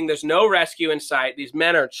there waiting. There's no rescue in sight. These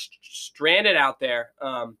men are stranded out there.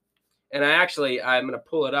 And I'm going to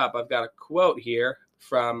pull it up. I've got a quote here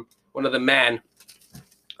from one of the men.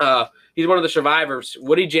 He's one of the survivors,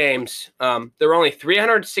 Woody James. There were only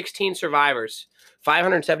 316 survivors.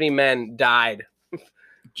 570 men died.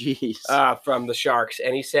 Jeez. From the sharks.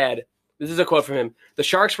 And he said, this is a quote from him: "The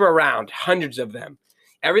sharks were around, hundreds of them.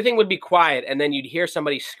 Everything would be quiet, and then you'd hear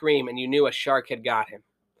somebody scream, and you knew a shark had got him."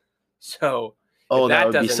 So, that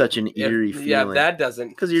would be such an eerie feeling. Yeah, that doesn't.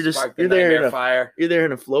 Because you're there in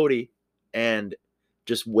a floaty and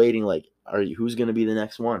just waiting. Like, who's going to be the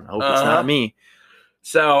next one? I hope it's not me.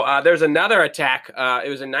 So there's another attack. It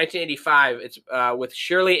was in 1985. It's with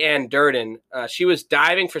Shirley Ann Durden. She was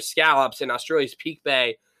diving for scallops in Australia's Peak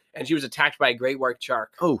Bay, and she was attacked by a great white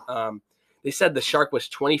shark. Oh. They said the shark was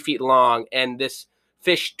 20 feet long, and this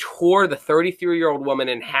fish tore the 33-year-old woman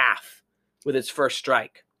in half with its first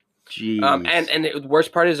strike. Jeez. And the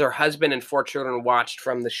worst part is her husband and 4 children watched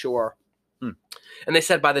from the shore. And they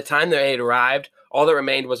said by the time they had arrived, all that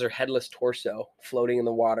remained was her headless torso floating in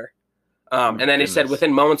the water. And then he said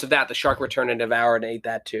within moments of that, the shark returned and devoured and ate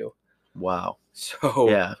that too. Wow. So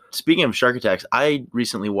yeah. Speaking of shark attacks, I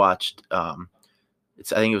recently watched I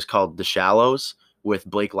think it was called The Shallows with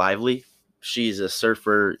Blake Lively. She's a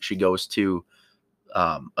surfer. She goes to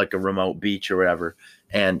like a remote beach or whatever,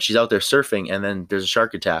 and she's out there surfing, and then there's a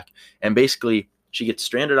shark attack. And basically she gets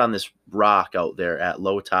stranded on this rock out there at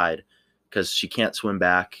low tide because she can't swim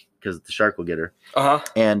back because the shark will get her.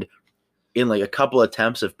 And in like a couple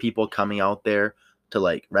attempts of people coming out there to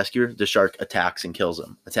like rescue her, the shark attacks and kills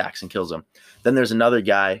him. Then there's another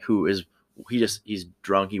guy who he's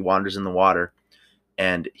drunk. He wanders in the water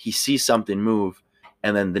and he sees something move.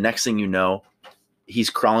 And then the next thing you know,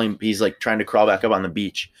 he's like trying to crawl back up on the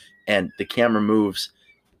beach, and the camera moves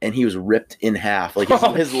and he was ripped in half. Like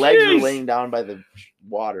his legs were laying down by the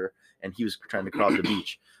water and he was trying to crawl to the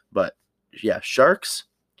beach. But yeah, sharks,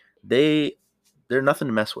 they're nothing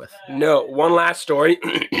to mess with. No, one last story.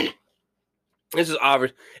 This is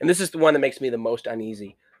obvious, and this is the one that makes me the most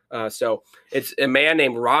uneasy. So it's a man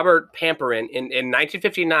named Robert Pamperin. In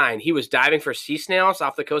 1959, he was diving for sea snails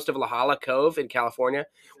off the coast of La Jolla Cove in California,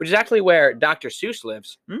 which is actually where Dr. Seuss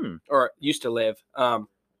lives, or used to live.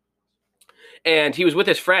 And he was with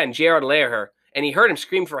his friend, Gerard Leher, and he heard him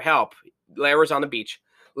scream for help. Leher was on the beach.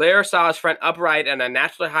 Lair saw his friend upright and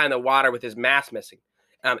unnaturally high in the water with his mask missing.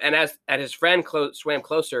 And as his friend swam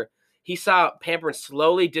closer, he saw Pamperin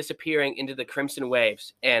slowly disappearing into the crimson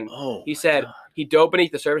waves. And he said he dove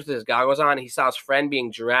beneath the surface with his goggles on. And he saw his friend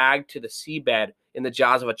being dragged to the seabed in the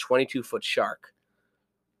jaws of a 22-foot shark.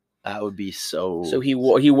 That would be so. So he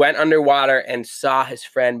went underwater and saw his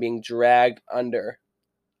friend being dragged under.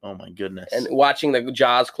 Oh my goodness! And watching the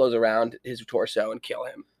jaws close around his torso and kill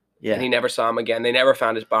him. Yeah. And he never saw him again. They never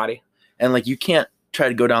found his body. And like you can't try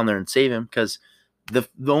to go down there and save him because the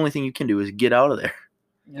only thing you can do is get out of there.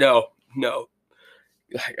 No.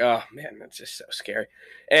 Like, oh man, that's just so scary.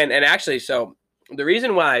 And actually, so the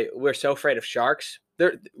reason why we're so afraid of sharks,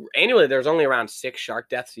 annually there's only around 6 shark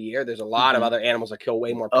deaths a year. There's a lot of other animals that kill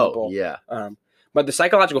way more people. Oh yeah. But the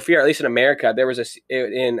psychological fear, at least in America, there was I think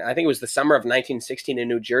it was the summer of 1916 in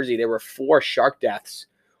New Jersey, there were 4 shark deaths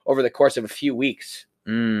over the course of a few weeks.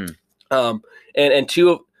 Mm.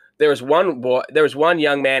 There was one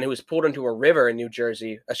young man who was pulled into a river in New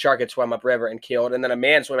Jersey. A shark had swum upriver and killed, and then a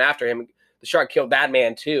man swam after him. The shark killed that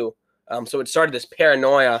man too. So it started this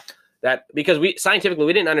paranoia that because scientifically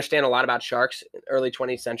we didn't understand a lot about sharks in the early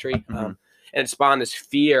 20th century, and it spawned this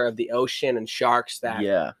fear of the ocean and sharks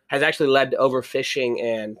that has actually led to overfishing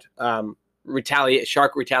and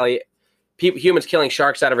humans killing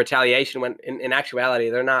sharks out of retaliation when in actuality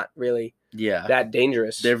they're not really that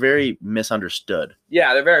dangerous. They're very misunderstood.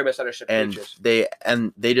 Yeah, they're very misunderstood creatures.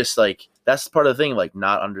 And they just like that's part of the thing, like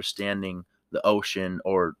not understanding the ocean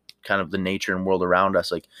or kind of the nature and world around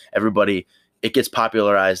us. Like everybody, it gets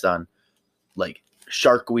popularized on like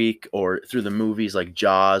Shark Week or through the movies like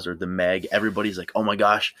Jaws or The Meg. Everybody's like, oh my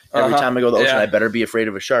gosh, every time I go to the ocean, I better be afraid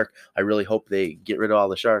of a shark. I really hope they get rid of all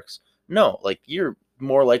the sharks. No, like you're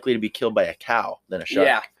more likely to be killed by a cow than a shark.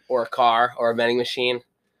 Yeah, or a car or a vending machine.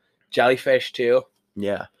 Jellyfish too.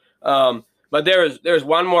 Yeah. But there's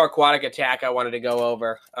one more aquatic attack I wanted to go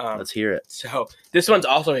over. Let's hear it. So this one's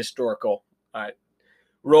also historical. All right.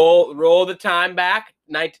 Roll the time back.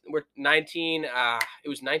 It was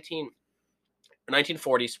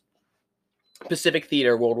 1940s. Pacific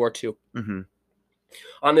Theater, World War II. Mm-hmm.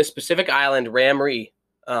 On this Pacific island, Ramree,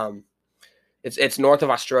 it's north of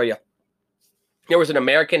Australia. There was an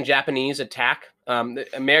American-Japanese attack. The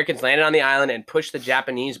Americans landed on the island and pushed the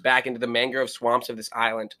Japanese back into the mangrove swamps of this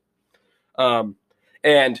island.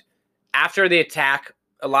 And after the attack,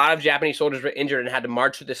 a lot of Japanese soldiers were injured and had to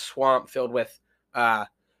march through this swamp filled with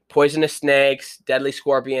poisonous snakes, deadly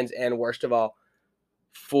scorpions, and worst of all,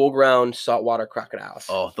 full-grown saltwater crocodiles.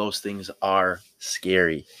 Oh, those things are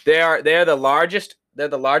scary. They're the largest. They're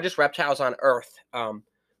the largest reptiles on Earth.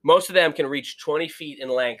 Most of them can reach 20 feet in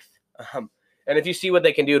length. And if you see what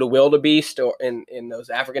they can do to wildebeest or in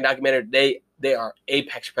those African documentaries, they are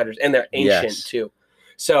apex predators and they're ancient too.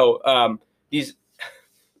 So these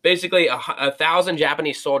basically 1,000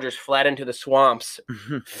 Japanese soldiers fled into the swamps,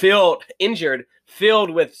 filled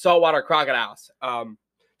with saltwater crocodiles.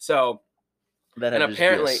 So that had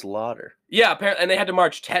apparently a slaughter. Yeah, apparently, and they had to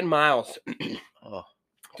march 10 miles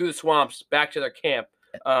through the swamps back to their camp.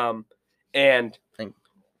 And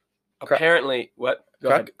apparently, what?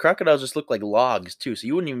 Crocodiles just look like logs too, so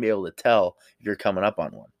you wouldn't even be able to tell if you're coming up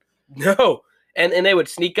on one. No, and they would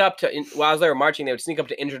sneak up to while they were marching. They would sneak up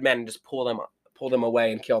to injured men and just pull them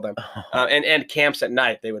away and kill them. And camps at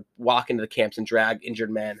night, they would walk into the camps and drag injured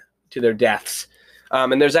men to their deaths.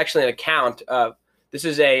 And there's actually an account of this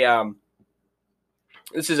is a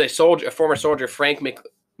former soldier, Frank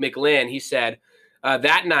McLinn. He said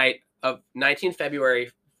that night of 19 February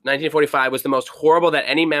 1945 was the most horrible that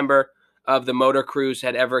any member of the motor crews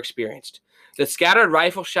had ever experienced. The scattered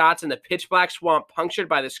rifle shots in the pitch black swamp, punctured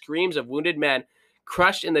by the screams of wounded men,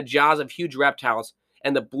 crushed in the jaws of huge reptiles,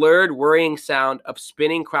 and the blurred, worrying sound of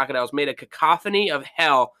spinning crocodiles made a cacophony of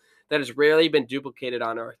hell that has rarely been duplicated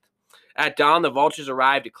on Earth. At dawn, the vultures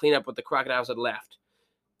arrived to clean up what the crocodiles had left.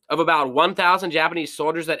 Of about 1,000 Japanese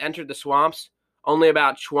soldiers that entered the swamps, only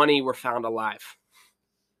about 20 were found alive.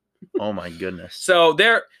 Oh my goodness. So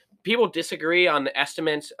people disagree on the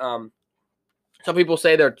estimates. Some people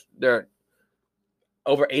say there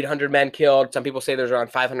over 800 men killed. Some people say there's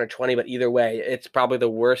around 520, but either way, it's probably the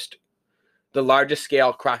largest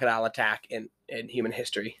scale crocodile attack in human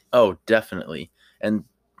history. Oh, definitely. And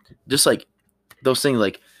just like those things,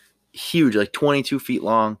 like huge, like 22 feet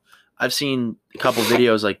long. I've seen a couple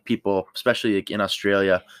videos, like people, especially like in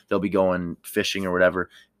Australia, they'll be going fishing or whatever,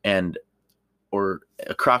 or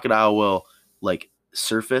a crocodile will like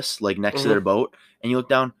surface like next to their boat, and you look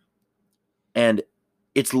down, and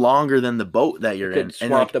it's longer than the boat that you're in, and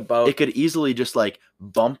like, the boat. It could easily just like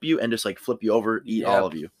bump you and just like flip you over, eat all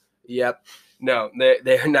of you. Yep. No,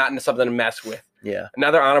 they're not something to mess with. Yeah.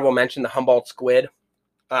 Another honorable mention: the Humboldt squid.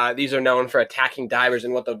 These are known for attacking divers,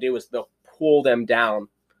 and what they'll do is they'll pull them down.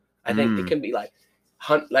 I think it can be like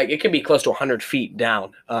it can be close to 100 feet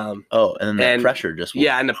down. And then the pressure just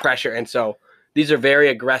yeah, and the pressure, and so these are very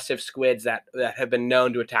aggressive squids that have been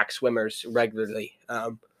known to attack swimmers regularly.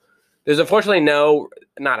 There's unfortunately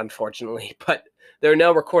not unfortunately, but there are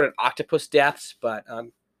no recorded octopus deaths. But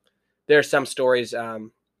there are some stories.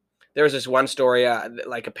 There was this one story,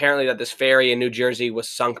 like apparently that this ferry in New Jersey was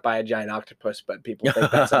sunk by a giant octopus, but people think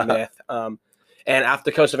that's a myth. And off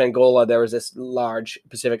the coast of Angola, there was this large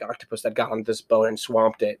Pacific octopus that got on this boat and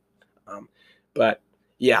swamped it. But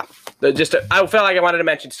yeah, I felt like I wanted to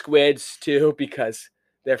mention squids too, because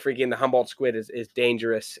they're freaking. The Humboldt squid is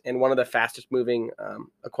dangerous and one of the fastest moving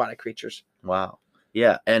aquatic creatures. Wow.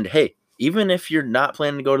 Yeah. And hey, even if you're not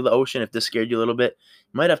planning to go to the ocean, if this scared you a little bit,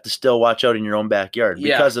 you might have to still watch out in your own backyard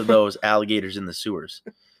because of those alligators in the sewers.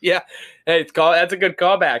 Yeah. Hey, that's a good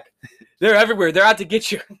callback. They're everywhere. They're out to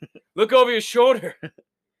get you. Look over your shoulder.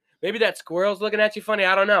 Maybe that squirrel's looking at you funny.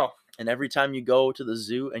 I don't know. And every time you go to the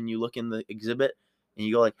zoo and you look in the exhibit and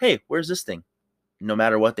you go like, hey, where's this thing? No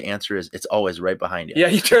matter what the answer is, it's always right behind you. Yeah,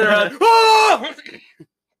 you turn around. Oh!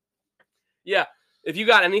 Yeah. If you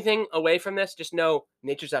got anything away from this, just know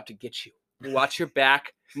nature's out to get you. Watch your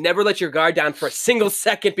back. Never let your guard down for a single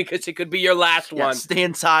second because it could be your last one. Stay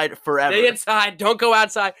inside forever. Stay inside. Don't go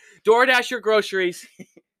outside. DoorDash your groceries.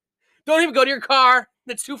 Don't even go to your car.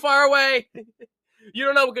 That's too far away. You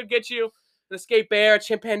don't know what could get you. An escaped bear, a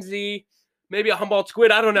chimpanzee, maybe a Humboldt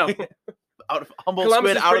squid. I don't know. Humboldt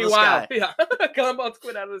squid out of the sky. Yeah, Humboldt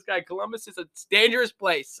squid out of the sky. Columbus is a dangerous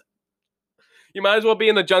place. You might as well be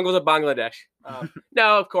in the jungles of Bangladesh.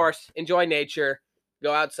 No, of course. Enjoy nature.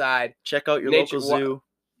 Go outside. Check out your local zoo.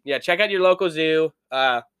 Yeah, check out your local zoo.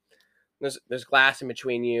 There's glass in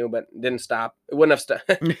between you, but it didn't stop. It wouldn't have stopped.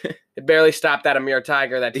 It barely stopped that Amur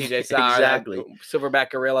tiger that TJ saw. Exactly. That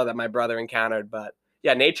silverback gorilla that my brother encountered. But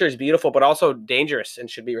yeah, nature is beautiful, but also dangerous and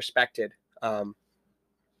should be respected.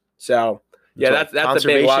 So yeah, that's the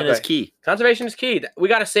big walkway. Conservation is key. Conservation is key. We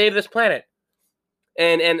got to save this planet.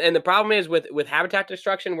 And the problem is with habitat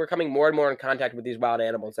destruction, we're coming more and more in contact with these wild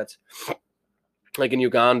animals. That's like in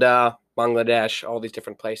Uganda, Bangladesh, all these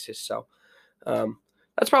different places. So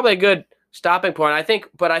that's probably a good stopping point, I think.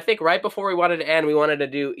 But I think right before we wanted to end, we wanted to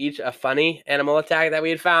do each a funny animal attack that we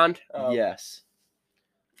had found. Yes.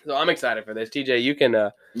 So I'm excited for this. TJ, you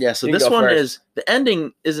can. Yeah. So this one is the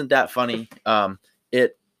ending isn't that funny.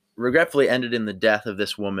 It regretfully ended in the death of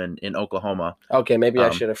this woman in Oklahoma. Okay, maybe I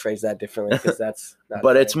should have phrased that differently because that's not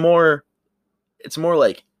but funny. it's more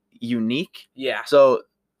like unique. Yeah. So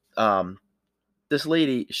this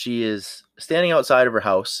lady, she is standing outside of her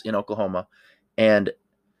house in Oklahoma, and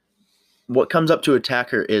what comes up to attack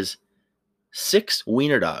her is 6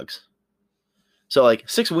 wiener dogs. So like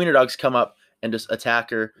 6 wiener dogs come up and just attack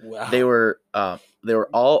her. Wow. They were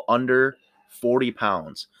all under 40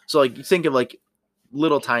 pounds. So like you think of like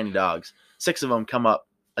little tiny dogs. 6 of them come up,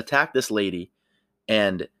 attack this lady,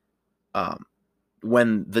 and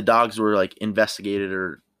when the dogs were like investigated,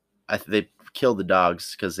 or they killed the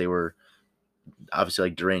dogs because they were obviously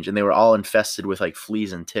like deranged, and they were all infested with like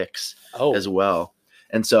fleas and ticks as well.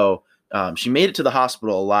 And so she made it to the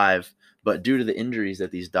hospital alive, but due to the injuries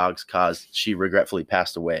that these dogs caused, she regretfully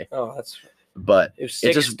passed away. Oh, that's. But it was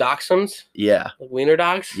 6 dachshunds. Yeah. Like wiener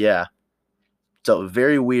dogs. Yeah. So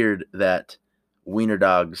very weird that wiener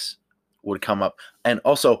dogs would come up. And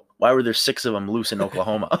also, why were there 6 of them loose in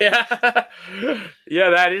Oklahoma? Yeah. Yeah,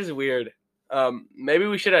 that is weird. Maybe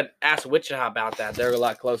we should have asked Wichita about that. They're a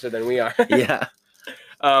lot closer than we are. Yeah.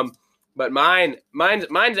 But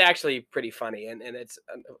mine's actually pretty funny, and it's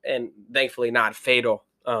and thankfully not fatal.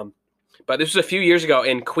 But this was a few years ago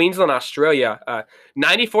in Queensland, Australia.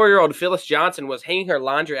 94-year-old Phyllis Johnson was hanging her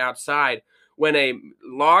laundry outside when a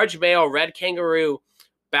large male red kangaroo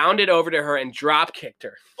bounded over to her and drop kicked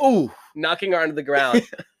her. Ooh, knocking her onto the ground.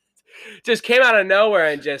 Just came out of nowhere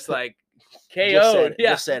and just like KO'd.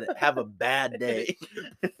 Just said, have a bad day.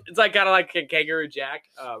 It's like kind of like a Kangaroo Jack.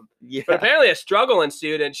 Yeah. But apparently a struggle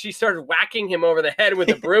ensued, and she started whacking him over the head with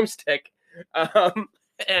a broomstick.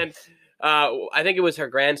 And I think it was her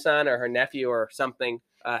grandson or her nephew or something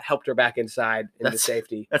helped her back inside into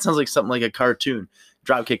safety. That sounds like something like a cartoon.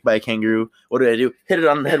 Drop kicked by a kangaroo. What do I do? Hit it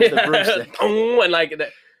on the head with a broomstick. And like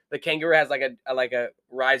the kangaroo has like a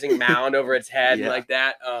rising mound over its head like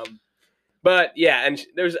that. But yeah, and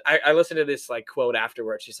I listened to this like quote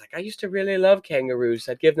afterwards. She's like, I used to really love kangaroos.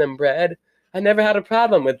 I'd give them bread. I never had a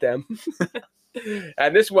problem with them.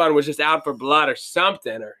 And this one was just out for blood or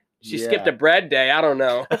something, or she skipped a bread day. I don't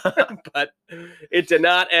know, but it did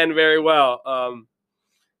not end very well.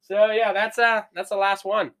 So yeah, that's the last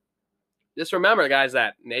one. Just remember, guys,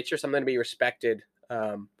 that nature's something to be respected.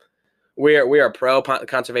 We are a pro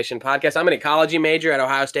conservation podcast. I'm an ecology major at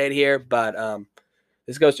Ohio State here, but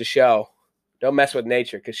this goes to show, don't mess with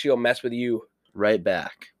nature because she'll mess with you Right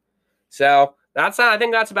back. So I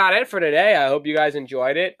think that's about it for today. I hope you guys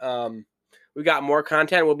enjoyed it. We got more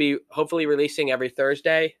content. We'll be hopefully releasing every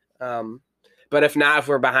Thursday. But if not, if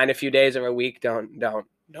we're behind a few days or a week, don't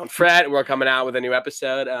fret. We're coming out with a new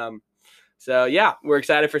episode. So yeah, we're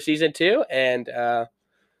excited for season 2, and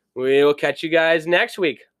we will catch you guys next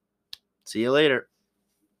week. See you later.